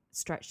aren't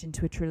stretched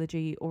into a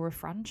trilogy or a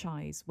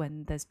franchise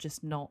when there's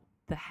just not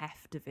the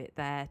heft of it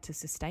there to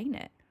sustain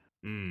it.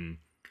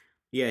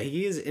 Yeah,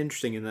 he is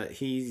interesting in that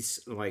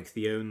he's like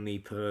the only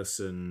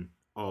person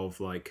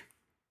of like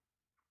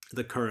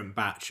the current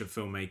batch of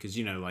filmmakers,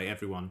 you know, like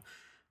everyone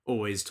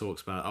always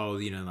talks about, oh,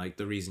 you know, like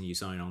the reason you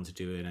sign on to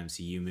do an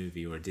MCU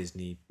movie or a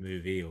Disney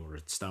movie or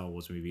a Star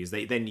Wars movie is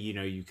then, you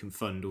know, you can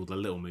fund all the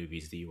little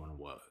movies that you want to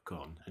work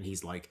on. And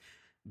he's like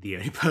the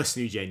only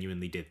person who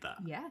genuinely did that.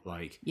 Yeah.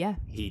 Like, yeah,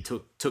 he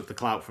took the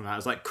clout from that. I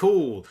was like,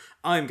 cool,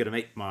 I'm going to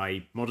make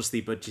my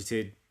modestly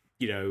budgeted,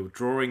 you know,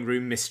 drawing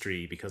room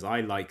mystery because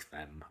I like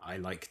them. I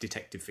like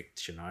detective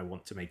fiction. I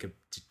want to make a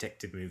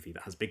detective movie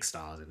that has big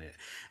stars in it.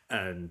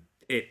 And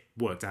it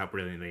worked out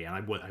brilliantly. And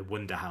I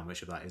wonder how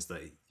much of that is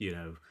that, you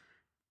know,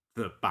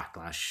 the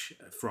backlash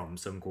from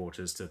some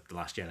quarters to The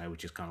Last Jedi,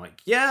 which is kind of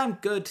like, yeah, I'm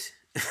good.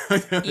 I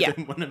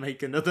don't want to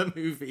make another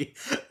movie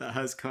that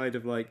has kind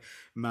of like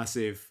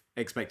massive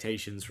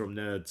expectations from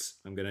nerds.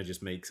 I'm going to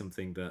just make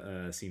something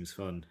that seems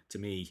fun to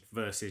me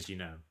versus, you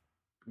know,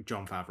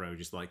 Jon Favreau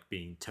just like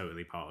being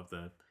totally part of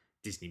the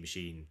Disney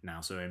machine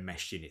now, so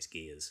enmeshed in its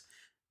gears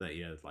that,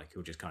 you know, like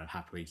he'll just kind of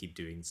happily keep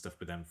doing stuff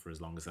with them for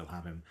as long as they'll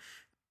have him.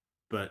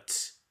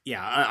 But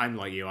yeah, I'm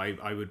like you.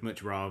 I would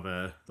much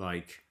rather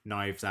like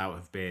Knives Out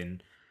have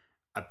been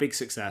a big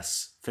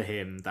success for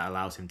him that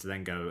allows him to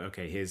then go,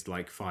 okay, here's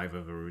like 5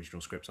 other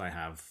original scripts I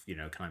have, you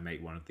know, can I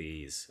make one of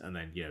these? And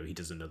then, you know, he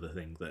does another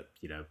thing that,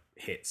 you know,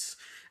 hits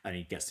and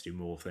he gets to do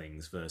more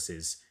things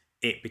versus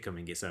it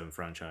becoming its own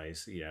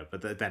franchise, you know.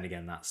 But then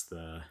again, that's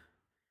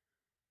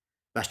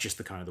just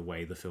the kind of the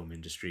way the film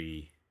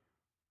industry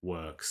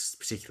works,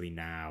 particularly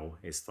now.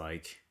 It's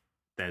like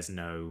there's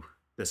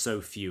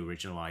so few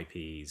original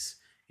IPs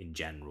in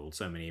general,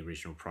 so many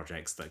original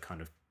projects that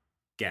kind of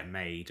get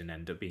made and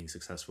end up being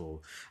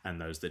successful, and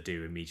those that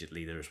do,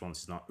 immediately the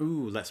response is not,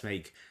 ooh, let's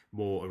make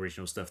more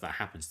original stuff that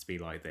happens to be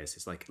like this.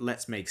 It's like,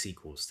 let's make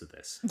sequels to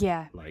this.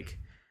 Yeah. Like,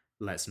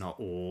 let's not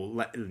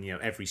all you know,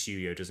 every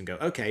studio doesn't go,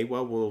 okay,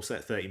 well, we'll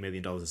set $30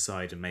 million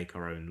aside and make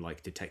our own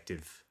like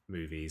detective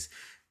movies.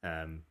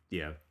 You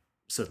know,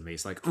 suddenly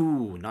it's like,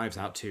 ooh, Knives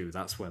Out 2,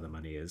 that's where the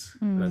money is.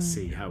 Let's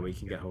see how we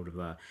can get hold of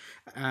that.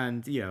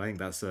 And you know, I think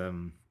that's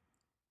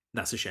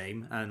a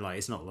shame. And like,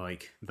 it's not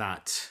like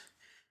that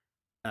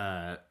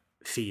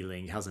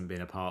feeling hasn't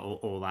been a part,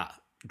 or that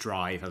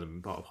drive hasn't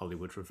been part of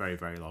Hollywood for a very,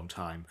 very long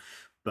time.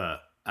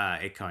 But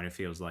it kind of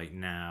feels like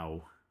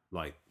now,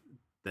 like,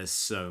 there's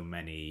so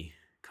many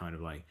kind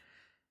of like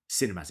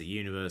cinematic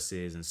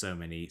universes and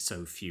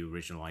so few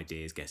original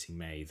ideas getting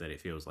made that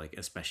it feels like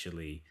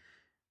especially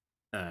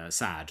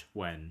sad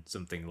when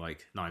something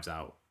like Knives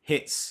Out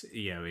hits,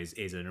 you know,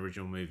 is an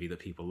original movie that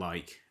people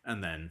like,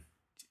 and then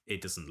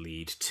it doesn't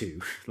lead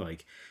to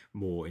like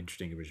more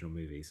interesting original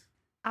movies.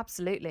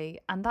 Absolutely.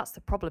 And that's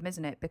the problem,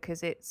 isn't it?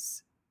 Because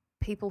it's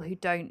people who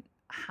don't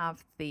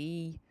have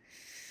the,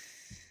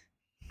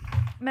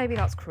 maybe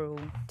that's cruel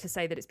to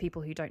say that it's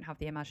people who don't have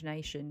the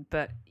imagination,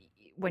 but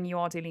when you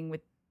are dealing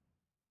with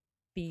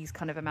these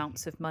kind of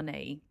amounts of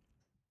money,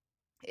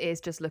 it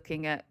is just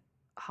looking at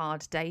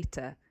hard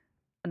data.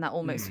 And that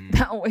always,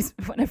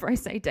 whenever I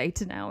say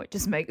data now, it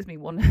just makes me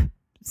want to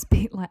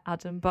speak like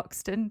Adam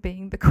Buxton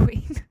being the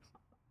Queen.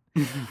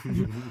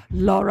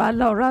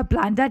 Laura,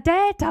 Blanda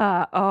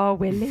Data. Oh,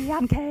 Willie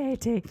and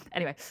Katie.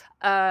 Anyway,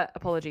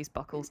 apologies,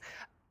 Buckles.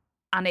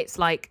 And it's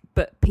like,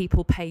 but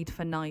people paid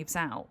for Knives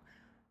Out.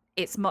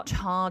 It's much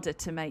harder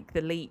to make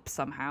the leap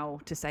somehow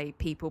to say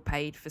people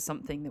paid for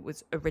something that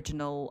was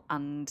original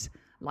and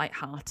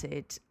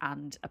lighthearted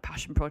and a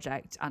passion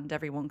project and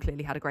everyone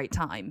clearly had a great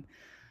time.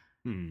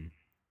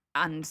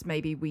 And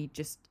maybe we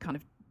just kind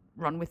of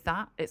run with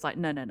that. It's like,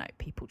 no,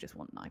 people just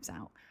want Knives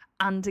Out.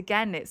 And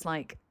again, it's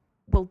like,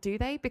 well, do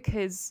they?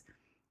 Because,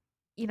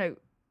 you know,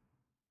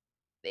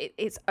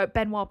 it's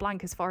Benoit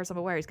Blanc, as far as I'm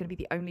aware, is going to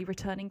be the only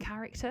returning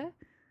character.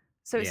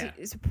 So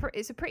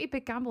it's a pretty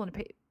big gamble and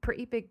a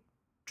pretty big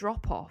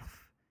drop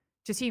off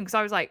to assume. Because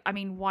I was like, I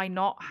mean, why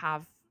not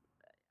have?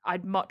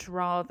 I'd much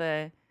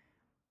rather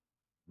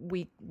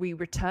we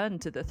return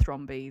to the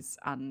Thrombies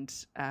and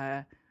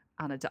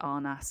Anna de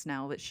Armas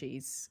now that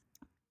she's,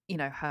 you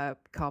know, her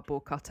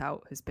cardboard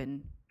cutout has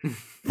been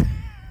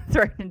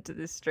thrown into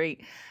the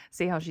street.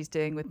 See how she's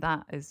doing with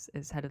that as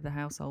head of the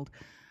household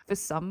for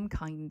some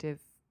kind of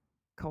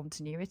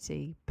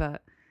continuity.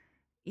 But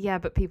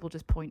people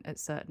just point at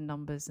certain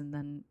numbers and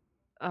then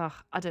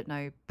I don't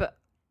know. But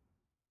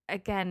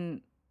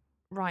again,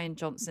 Rian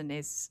Johnson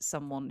is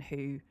someone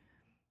who,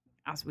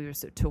 as we were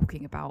sort of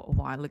talking about a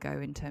while ago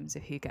in terms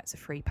of who gets a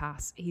free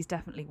pass, he's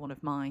definitely one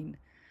of mine.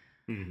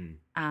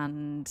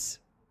 And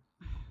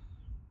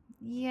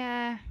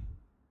yeah,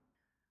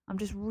 I'm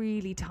just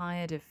really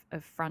tired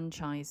of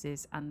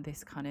franchises and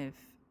this kind of,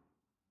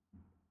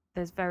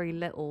 there's very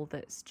little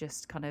that's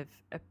just kind of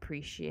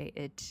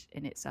appreciated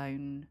in its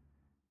own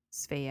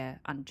sphere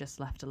and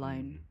just left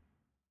alone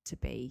to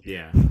be.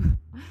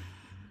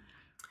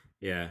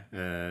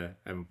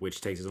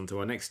 Which takes us on to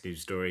our next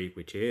news story,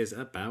 which is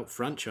about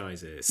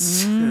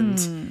franchises.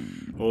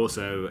 And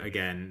also,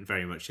 again,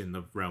 very much in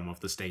the realm of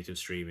the state of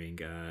streaming,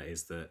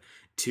 is that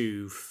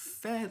two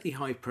fairly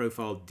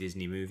high-profile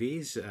Disney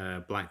movies,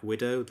 Black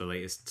Widow, the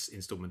latest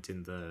installment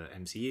in the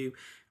MCU,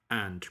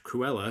 and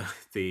Cruella,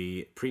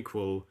 the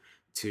prequel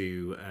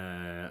to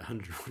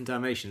 101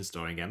 Dalmatians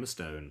starring Emma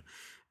Stone,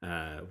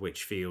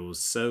 which feels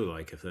so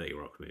like a 30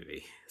 Rock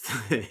movie.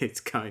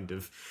 It's kind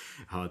of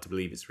hard to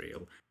believe it's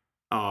real.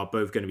 Are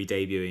both going to be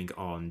debuting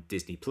on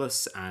Disney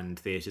Plus and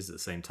theaters at the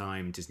same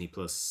time. Disney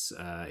Plus,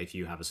 if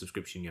you have a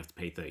subscription, you have to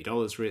pay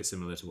 $30 for it,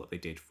 similar to what they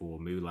did for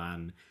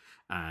Mulan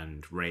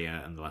and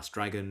Raya and The Last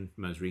Dragon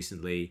most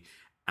recently.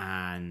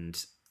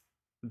 And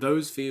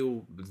those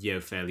feel,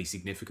 fairly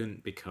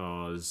significant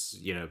because,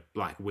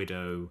 Black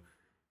Widow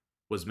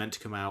was meant to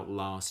come out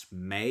last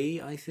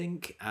May, I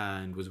think,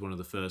 and was one of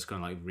the first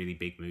kind of like really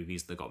big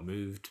movies that got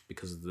moved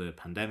because of the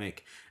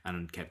pandemic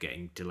and kept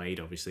getting delayed,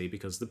 obviously,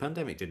 because the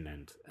pandemic didn't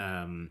end.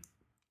 And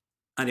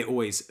it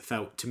always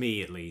felt, to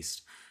me at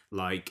least,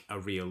 like a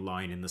real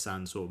line in the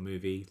sand sort of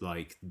movie.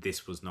 Like,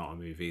 this was not a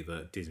movie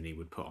that Disney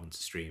would put onto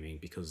streaming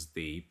because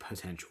the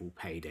potential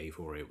payday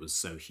for it was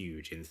so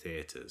huge in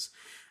theaters.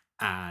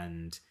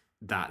 And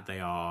that they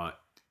are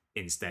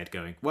instead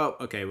going, well,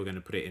 okay, we're going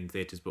to put it in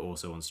theaters but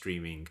also on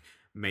streaming,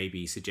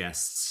 maybe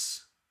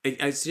suggests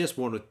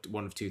one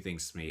of two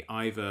things to me.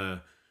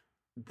 Either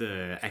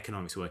the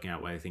economics are working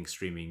out where they think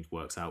streaming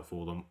works out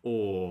for them,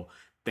 or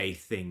they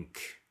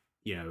think,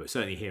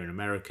 certainly here in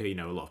America, a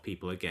lot of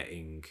people are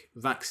getting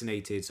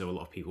vaccinated, so a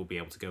lot of people will be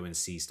able to go and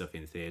see stuff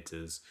in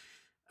theaters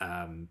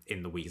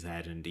in the weeks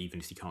ahead, and even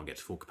if you can't get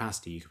to full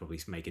capacity, you could probably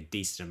make a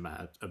decent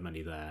amount of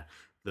money there,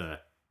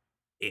 that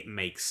it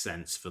makes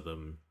sense for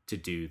them to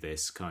do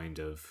this kind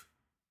of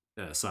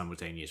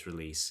simultaneous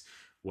release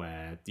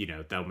where,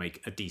 they'll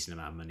make a decent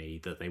amount of money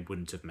that they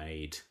wouldn't have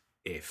made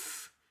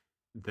if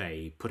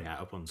they put it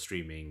up on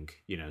streaming,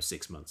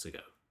 6 months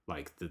ago.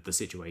 Like, the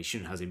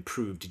situation has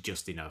improved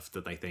just enough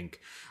that they think,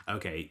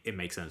 okay, it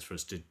makes sense for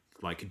us to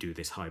do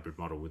this hybrid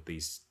model with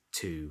these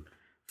two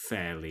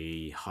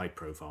fairly high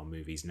profile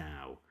movies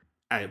now,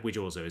 which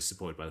also is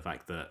supported by the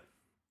fact that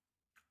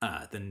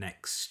the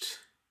next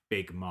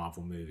big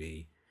Marvel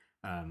movie,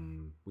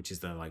 which is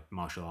the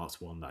martial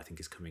arts one that I think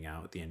is coming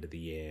out at the end of the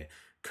year,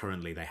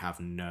 currently they have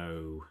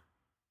no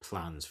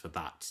plans for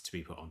that to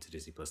be put onto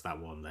Disney Plus.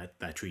 That one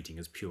they're treating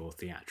as pure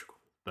theatrical,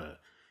 but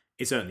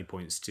it certainly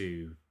points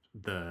to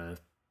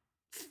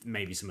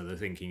maybe some of the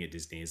thinking at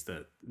Disney is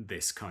that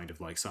this kind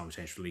of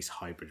simultaneous release,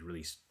 hybrid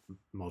release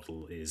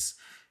model is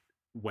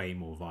way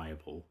more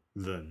viable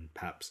than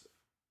perhaps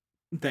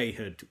they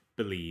had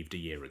believed a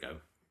year ago.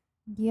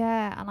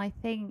 Yeah, and I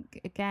think,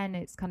 again,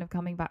 it's kind of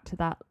coming back to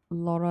that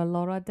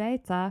Laura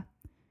data.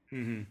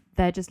 Mm-hmm.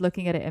 They're just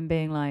looking at it and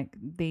being like,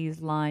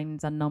 these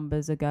lines and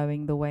numbers are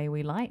going the way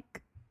we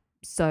like,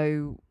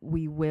 so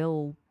we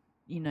will,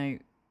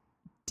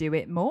 do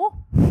it more.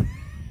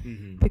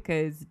 Mm-hmm.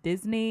 Because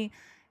Disney,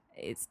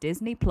 it's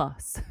Disney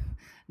Plus,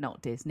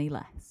 not Disney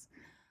less.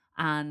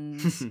 And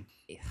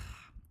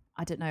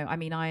I don't know. I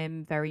mean, I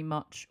am very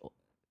much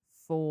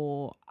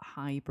for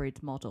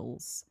hybrid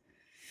models.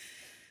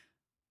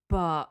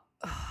 But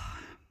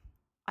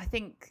I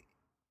think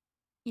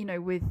you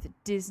know, with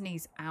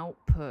Disney's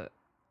output,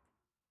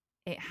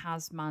 it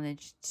has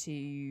managed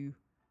to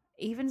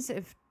even sort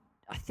of,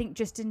 I think,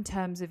 just in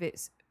terms of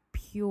its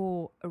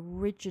pure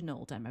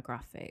original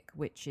demographic,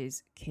 which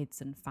is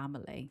kids and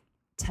family,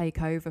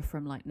 take over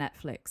from like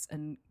Netflix.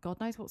 And God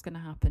knows what's going to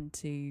happen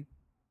to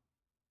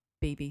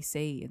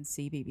BBC and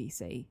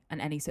CBBC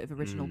and any sort of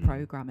original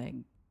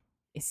programming.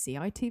 Is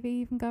CITV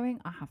even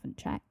going? I haven't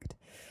checked.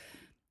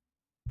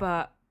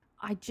 But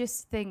I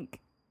just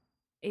think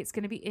it's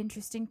going to be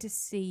interesting to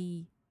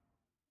see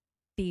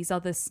these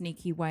other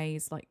sneaky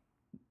ways, like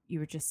you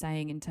were just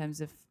saying, in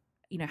terms of,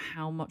 you know,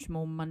 how much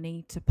more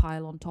money to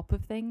pile on top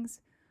of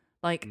things.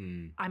 Like,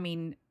 I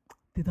mean,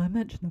 did I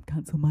mention I've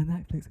cancelled my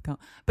Netflix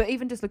account? But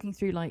even just looking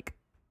through like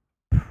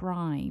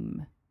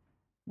Prime,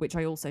 which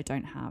I also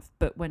don't have,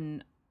 but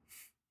when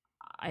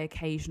I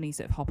occasionally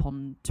sort of hop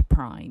on to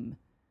Prime,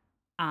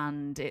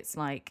 and it's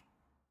like,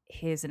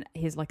 here's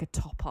like a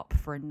top up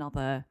for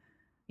another,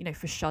 you know,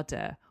 for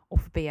Shudder or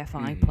for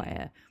BFI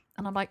Player,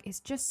 and I'm like, it's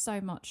just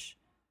so much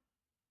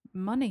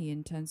money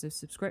in terms of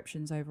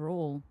subscriptions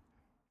overall,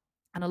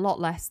 and a lot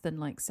less than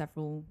like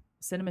several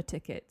cinema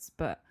tickets.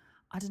 But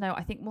I don't know,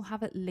 I think we'll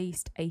have at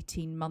least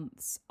 18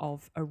 months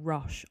of a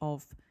rush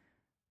of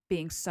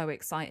being so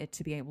excited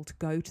to be able to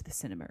go to the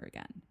cinema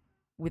again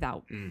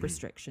without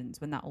restrictions,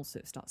 when that all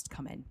sort of starts to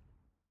come in.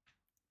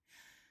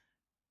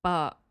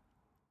 But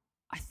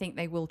I think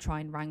they will try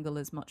and wrangle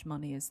as much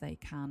money as they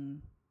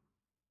can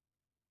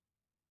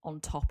on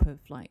top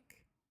of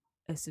like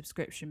a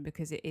subscription,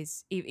 because it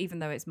is, even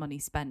though it's money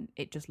spent,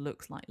 it just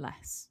looks like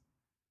less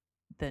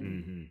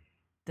than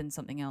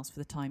something else for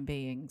the time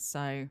being.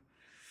 So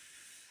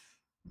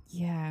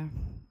yeah,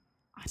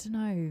 I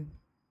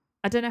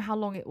don't know how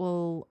long it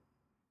will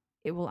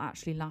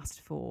actually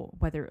last for,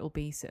 whether it'll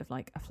be sort of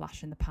like a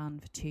flash in the pan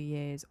for 2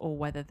 years, or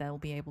whether they'll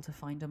be able to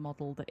find a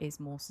model that is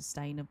more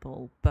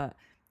sustainable. But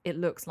it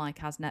looks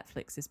like, as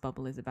Netflix's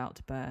bubble is about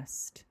to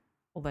burst,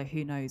 although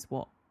who knows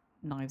what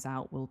Knives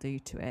Out will do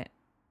to it,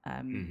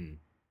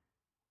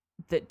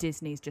 that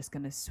Disney's just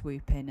going to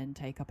swoop in and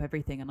take up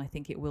everything. And I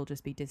think it will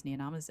just be Disney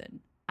and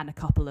Amazon and a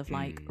couple of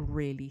like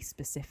really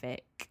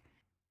specific,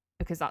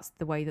 because that's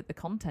the way that the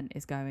content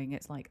is going.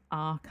 It's like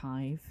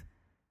archive,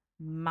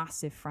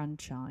 massive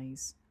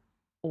franchise,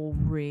 or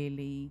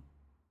really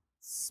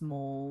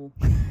small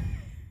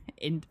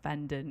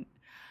independent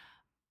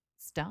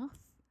stuff.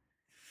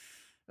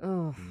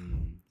 Oh,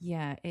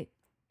 yeah,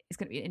 it's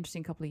going to be an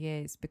interesting couple of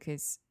years,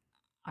 because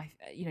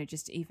you know,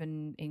 just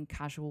even in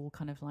casual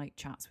kind of like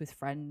chats with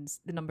friends,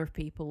 the number of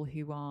people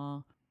who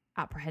are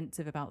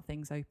apprehensive about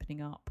things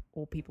opening up,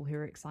 or people who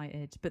are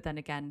excited. But then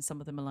again, some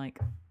of them are like,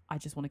 I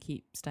just want to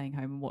keep staying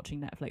home and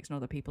watching Netflix, and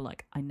other people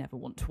like, I never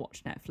want to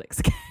watch Netflix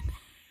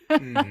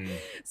again.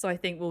 So I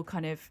think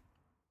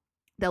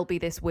there'll be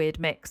this weird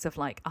mix of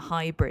like a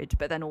hybrid,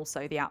 but then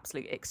also the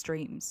absolute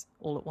extremes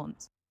all at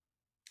once.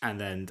 And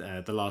then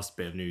the last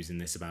bit of news in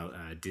this about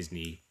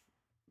Disney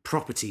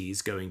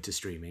properties going to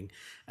streaming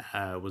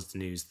was the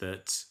news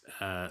that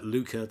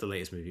Luca, the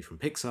latest movie from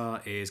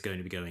Pixar, is going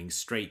to be going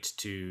straight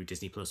to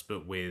Disney Plus,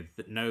 but with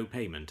no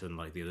payment,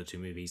 unlike the other two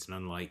movies, and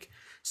unlike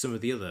some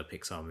of the other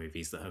Pixar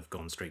movies that have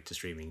gone straight to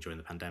streaming during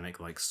the pandemic,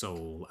 like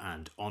Soul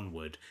and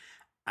Onward.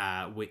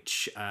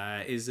 Which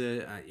is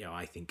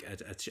I think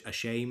a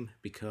shame,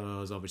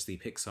 because obviously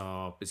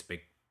Pixar is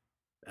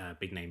a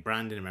big name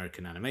brand in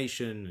American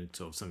animation, and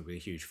sort of something with a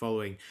huge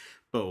following,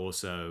 but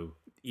also,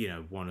 you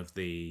know, one of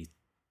the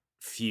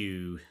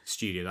few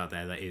studios out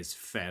there that is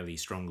fairly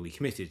strongly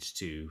committed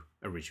to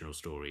original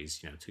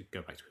stories. You know, to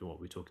go back to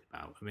what we talked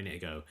about a minute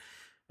ago,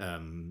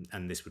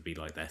 and this would be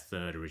like their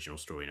third original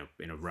story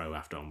in a row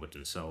after Onward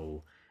and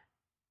Soul,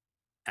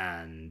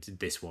 and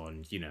this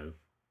one, you know,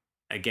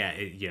 again,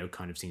 it, you know,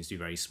 kind of seems to be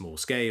very small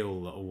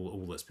scale.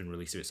 All that's been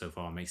released of it so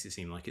far makes it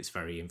seem like it's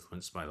very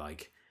influenced by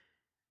like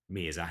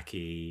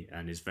Miyazaki,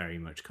 and is very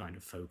much kind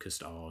of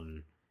focused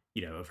on,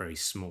 you know, a very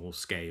small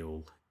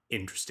scale,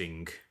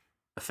 interesting,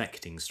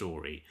 affecting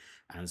story,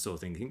 and sort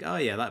of thinking, oh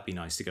yeah, that'd be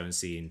nice to go and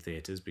see in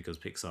theaters, because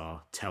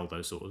Pixar tell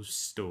those sort of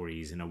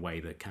stories in a way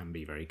that can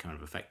be very kind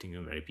of affecting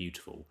and very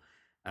beautiful.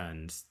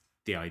 And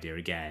the idea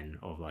again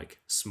of like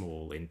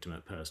small,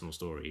 intimate, personal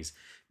stories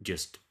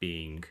just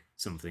being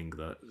something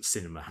that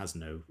cinema has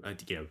no,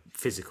 you know,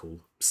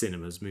 physical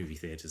cinemas, movie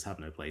theaters have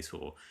no place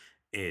for,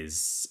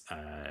 is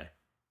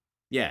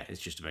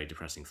it's just a very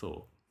depressing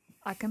thought.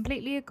 I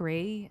completely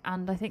agree,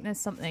 and I think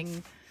there's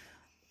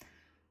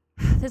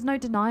no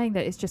denying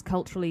that it's just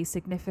culturally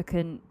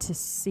significant to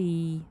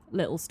see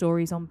little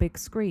stories on big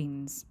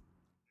screens.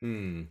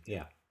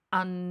 Yeah.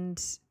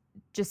 And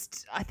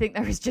just, I think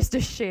there is just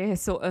a sheer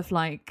sort of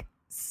like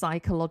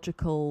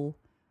psychological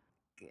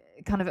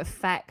kind of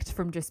effect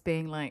from just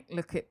being like,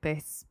 look at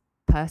this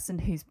person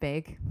who's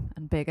big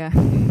and bigger.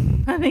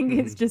 I think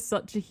it's just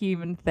such a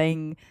human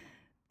thing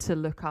to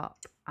look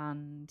up,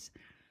 and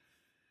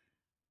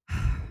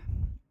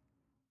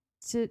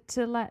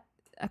to let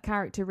a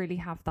character really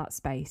have that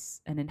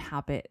space and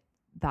inhabit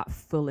that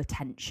full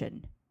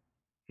attention.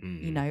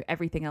 You know,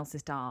 everything else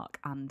is dark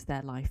and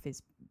their life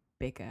is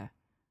bigger.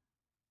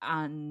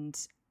 And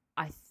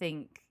I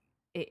think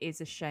it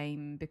is a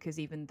shame because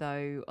even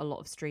though a lot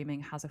of streaming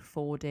has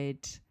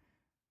afforded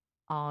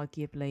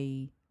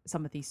arguably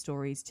some of these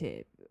stories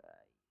to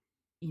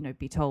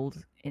be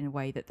told in a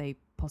way that they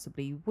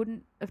possibly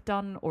wouldn't have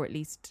done, or at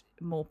least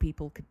more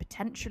people could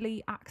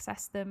potentially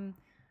access them,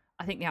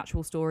 I think the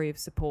actual story of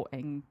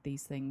supporting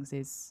these things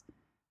is,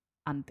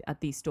 and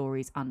these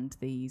stories and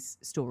these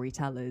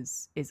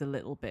storytellers, is a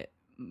little bit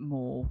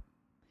more,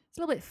 it's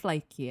a little bit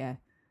flakier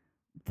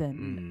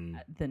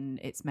than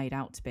it's made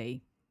out to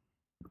be.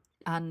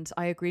 And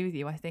I agree with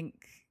you. I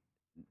think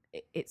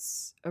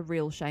it's a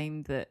real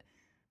shame that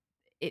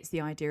it's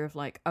the idea of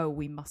like, oh,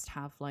 we must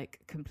have like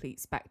complete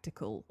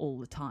spectacle all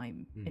the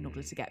time in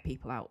order to get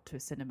people out to a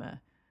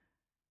cinema.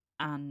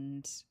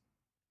 And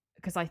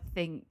because I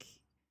think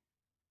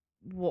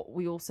what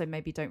we also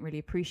maybe don't really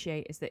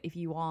appreciate is that if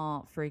you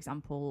are, for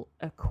example,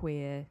 a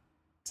queer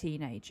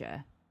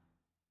teenager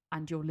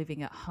and you're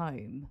living at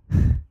home,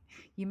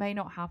 you may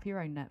not have your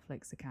own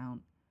Netflix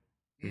account.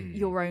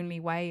 Your only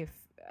way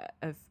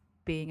of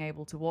being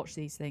able to watch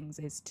these things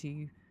is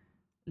to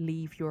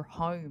leave your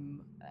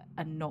home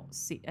and not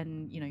see,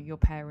 and your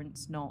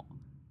parents not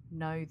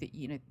know that,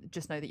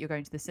 just know that you're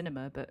going to the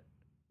cinema, but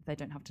they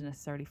don't have to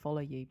necessarily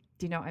follow you.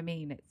 Do you know what I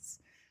mean? It's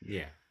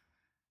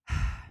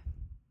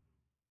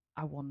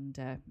I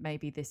wonder,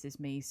 maybe this is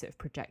me sort of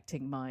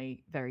projecting my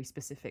very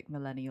specific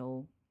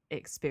millennial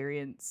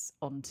experience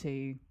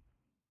onto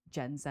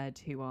Gen Z,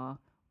 who are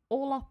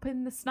all up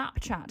in the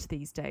Snapchat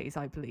these days,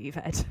 I believe,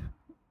 Ed.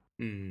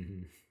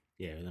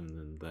 Yeah,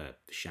 and the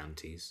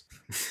shanties,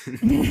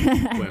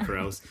 wherever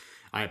else.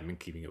 I haven't been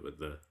keeping up with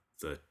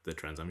the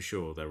trends. I'm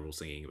sure they're all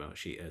singing about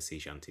sea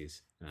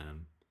shanties,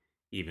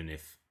 even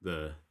if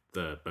the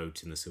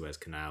boat in the Suez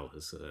Canal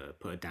has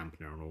put a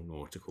dampener on all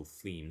nautical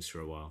themes for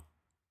a while.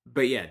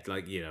 But yeah,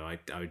 like you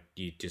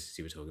just as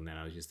you were talking then,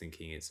 I was just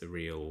thinking it's a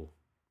real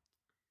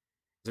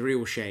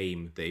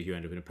shame that if you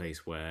end up in a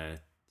place where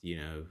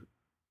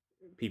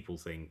people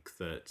think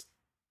that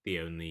the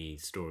only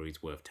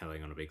stories worth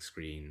telling on a big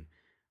screen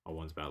are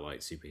ones about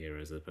like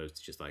superheroes, as opposed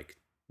to just like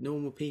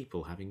normal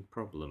people having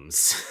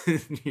problems,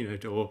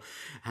 or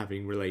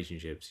having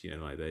relationships.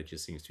 Like there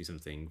just seems to be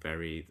something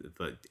very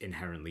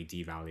inherently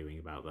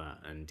devaluing about that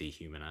and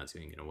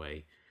dehumanizing in a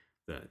way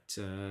that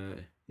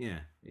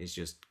is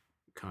just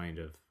kind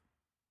of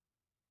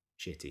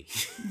shitty.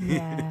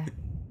 Yeah.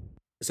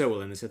 So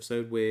we'll end this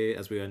episode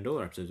as we end all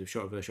our episodes, with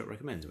Shot Over Shot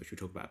Recommends, which we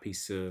talk about a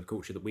piece of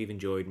culture that we've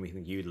enjoyed and we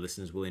think you, the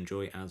listeners, will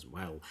enjoy as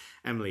well.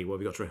 Emily, what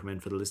have you got to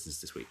recommend for the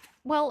listeners this week?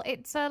 Well,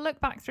 it's a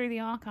look back through the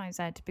archives,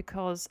 Ed,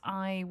 because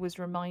I was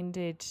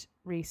reminded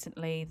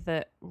recently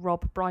that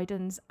Rob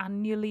Brydon's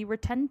Annually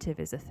Retentive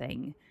is a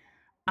thing.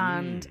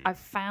 And I've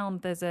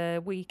found there's a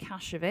wee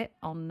cache of it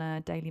on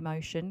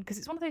Dailymotion, because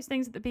it's one of those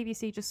things that the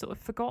BBC just sort of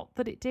forgot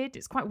that it did.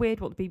 It's quite weird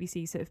what the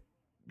BBC sort of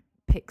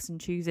picks and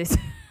chooses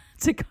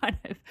to kind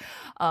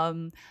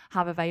of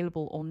have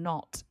available or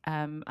not.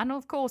 And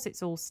of course,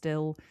 it's all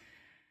still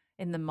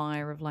in the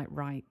mire of like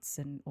rights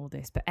and all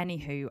this. But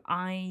anywho,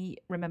 I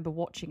remember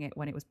watching it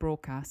when it was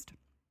broadcast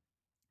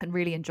and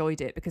really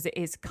enjoyed it, because it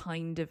is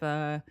kind of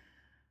a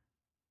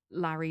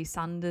Larry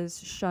Sanders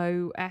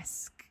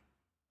Show-esque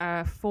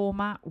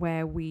format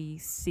where we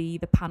see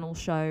the panel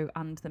show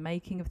and the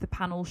making of the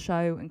panel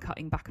show and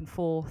cutting back and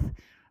forth.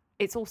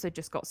 It's also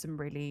just got some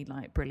really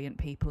like brilliant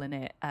people in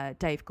it.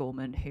 Dave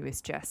Gorman, who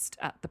is just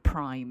at the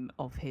prime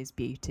of his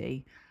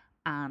beauty,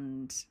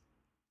 and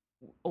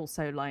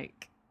also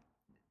like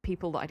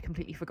people that I'd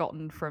completely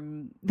forgotten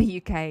from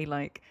the UK,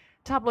 like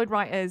tabloid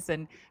writers,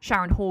 and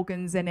Sharon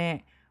Horgan's in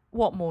it.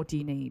 What more do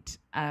you need?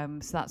 So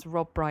that's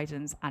Rob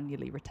Brydon's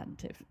Annually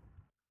Retentive.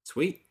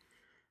 Sweet.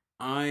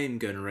 I'm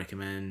going to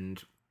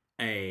recommend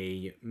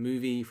a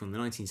movie from the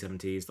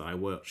 1970s that I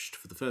watched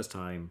for the first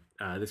time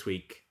this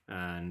week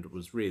and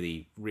was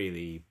really,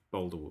 really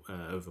bowled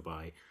over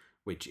by,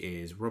 which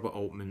is Robert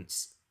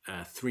Altman's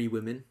Three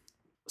Women,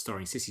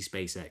 starring Sissy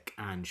Spacek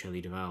and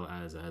Shelley Duvall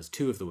as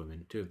two of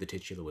the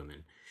titular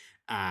women.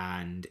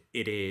 And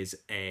it is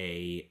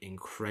a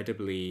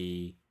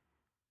incredibly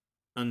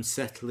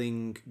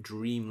unsettling,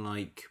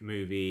 dreamlike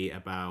movie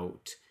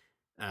about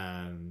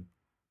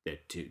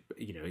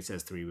it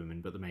says three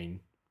women, but the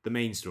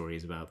main story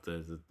is about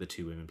the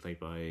two women played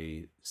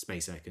by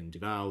Spacek and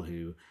Duvall,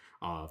 who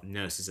are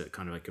nurses at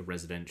kind of like a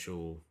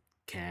residential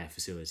care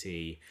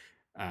facility,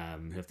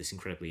 who have this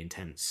incredibly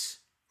intense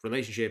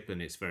relationship,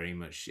 and it's very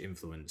much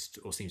influenced,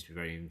 or seems to be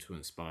very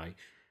influenced by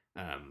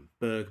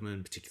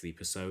Bergman, particularly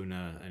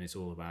Persona, and it's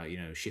all about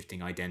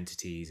shifting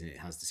identities, and it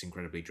has this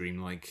incredibly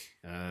dreamlike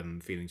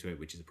feeling to it,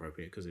 which is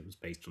appropriate because it was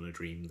based on a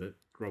dream that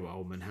Robert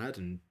Altman had,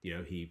 and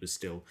he was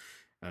still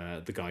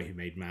the guy who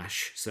made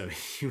MASH, so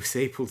he was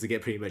able to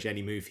get pretty much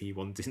any movie he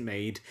wanted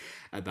made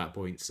at that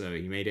point. So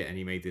he made it, and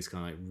he made this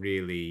kind of like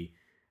really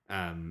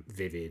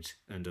vivid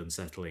and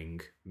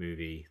unsettling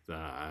movie that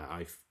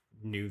I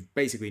knew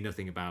basically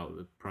nothing about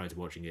prior to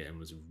watching it, and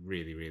was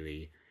really,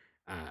 really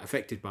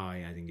affected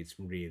by. I think it's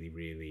really,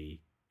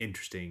 really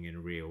interesting and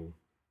a real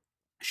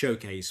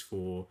showcase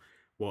for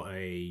what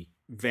a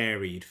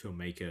varied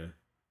filmmaker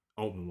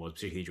Altman was,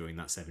 particularly during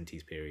that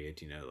 70s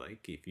period. You know,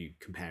 like if you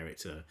compare it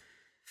to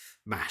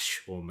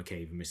MASH or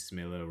McCabe and Mrs.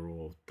 Miller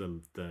or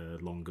the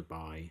Long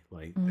Goodbye,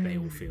 like they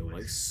all feel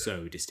like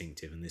so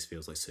distinctive, and this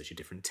feels like such a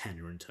different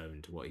tenor and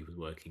tone to what he was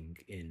working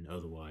in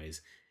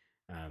otherwise.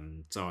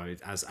 So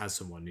as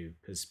someone who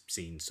has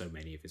seen so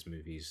many of his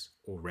movies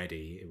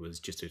already, it was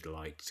just a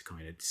delight to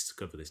kind of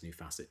discover this new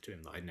facet to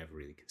him that I'd never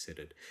really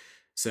considered.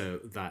 So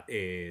that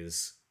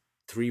is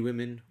Three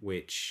Women,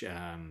 which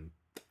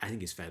I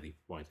think is fairly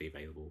widely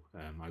available.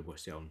 I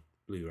watched it on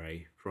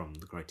Blu-ray from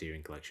the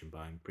Criterion Collection, but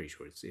I'm pretty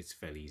sure it's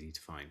fairly easy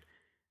to find,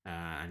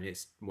 and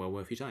it's well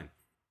worth your time.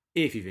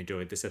 If you've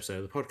enjoyed this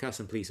episode of the podcast,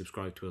 then please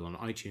subscribe to us on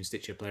iTunes,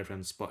 Stitcher, Player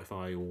FM,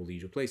 Spotify, all the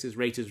usual places.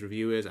 Rate us,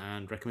 review us,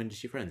 and recommend us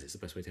to your friends. It's the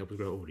best way to help us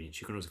grow our audience.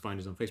 You can also find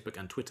us on Facebook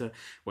and Twitter,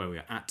 where we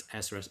are at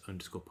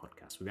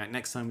SRS_podcast. We'll be back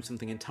next time with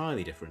something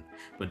entirely different.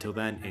 But until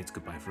then, it's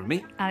goodbye from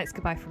me. And it's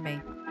goodbye from me.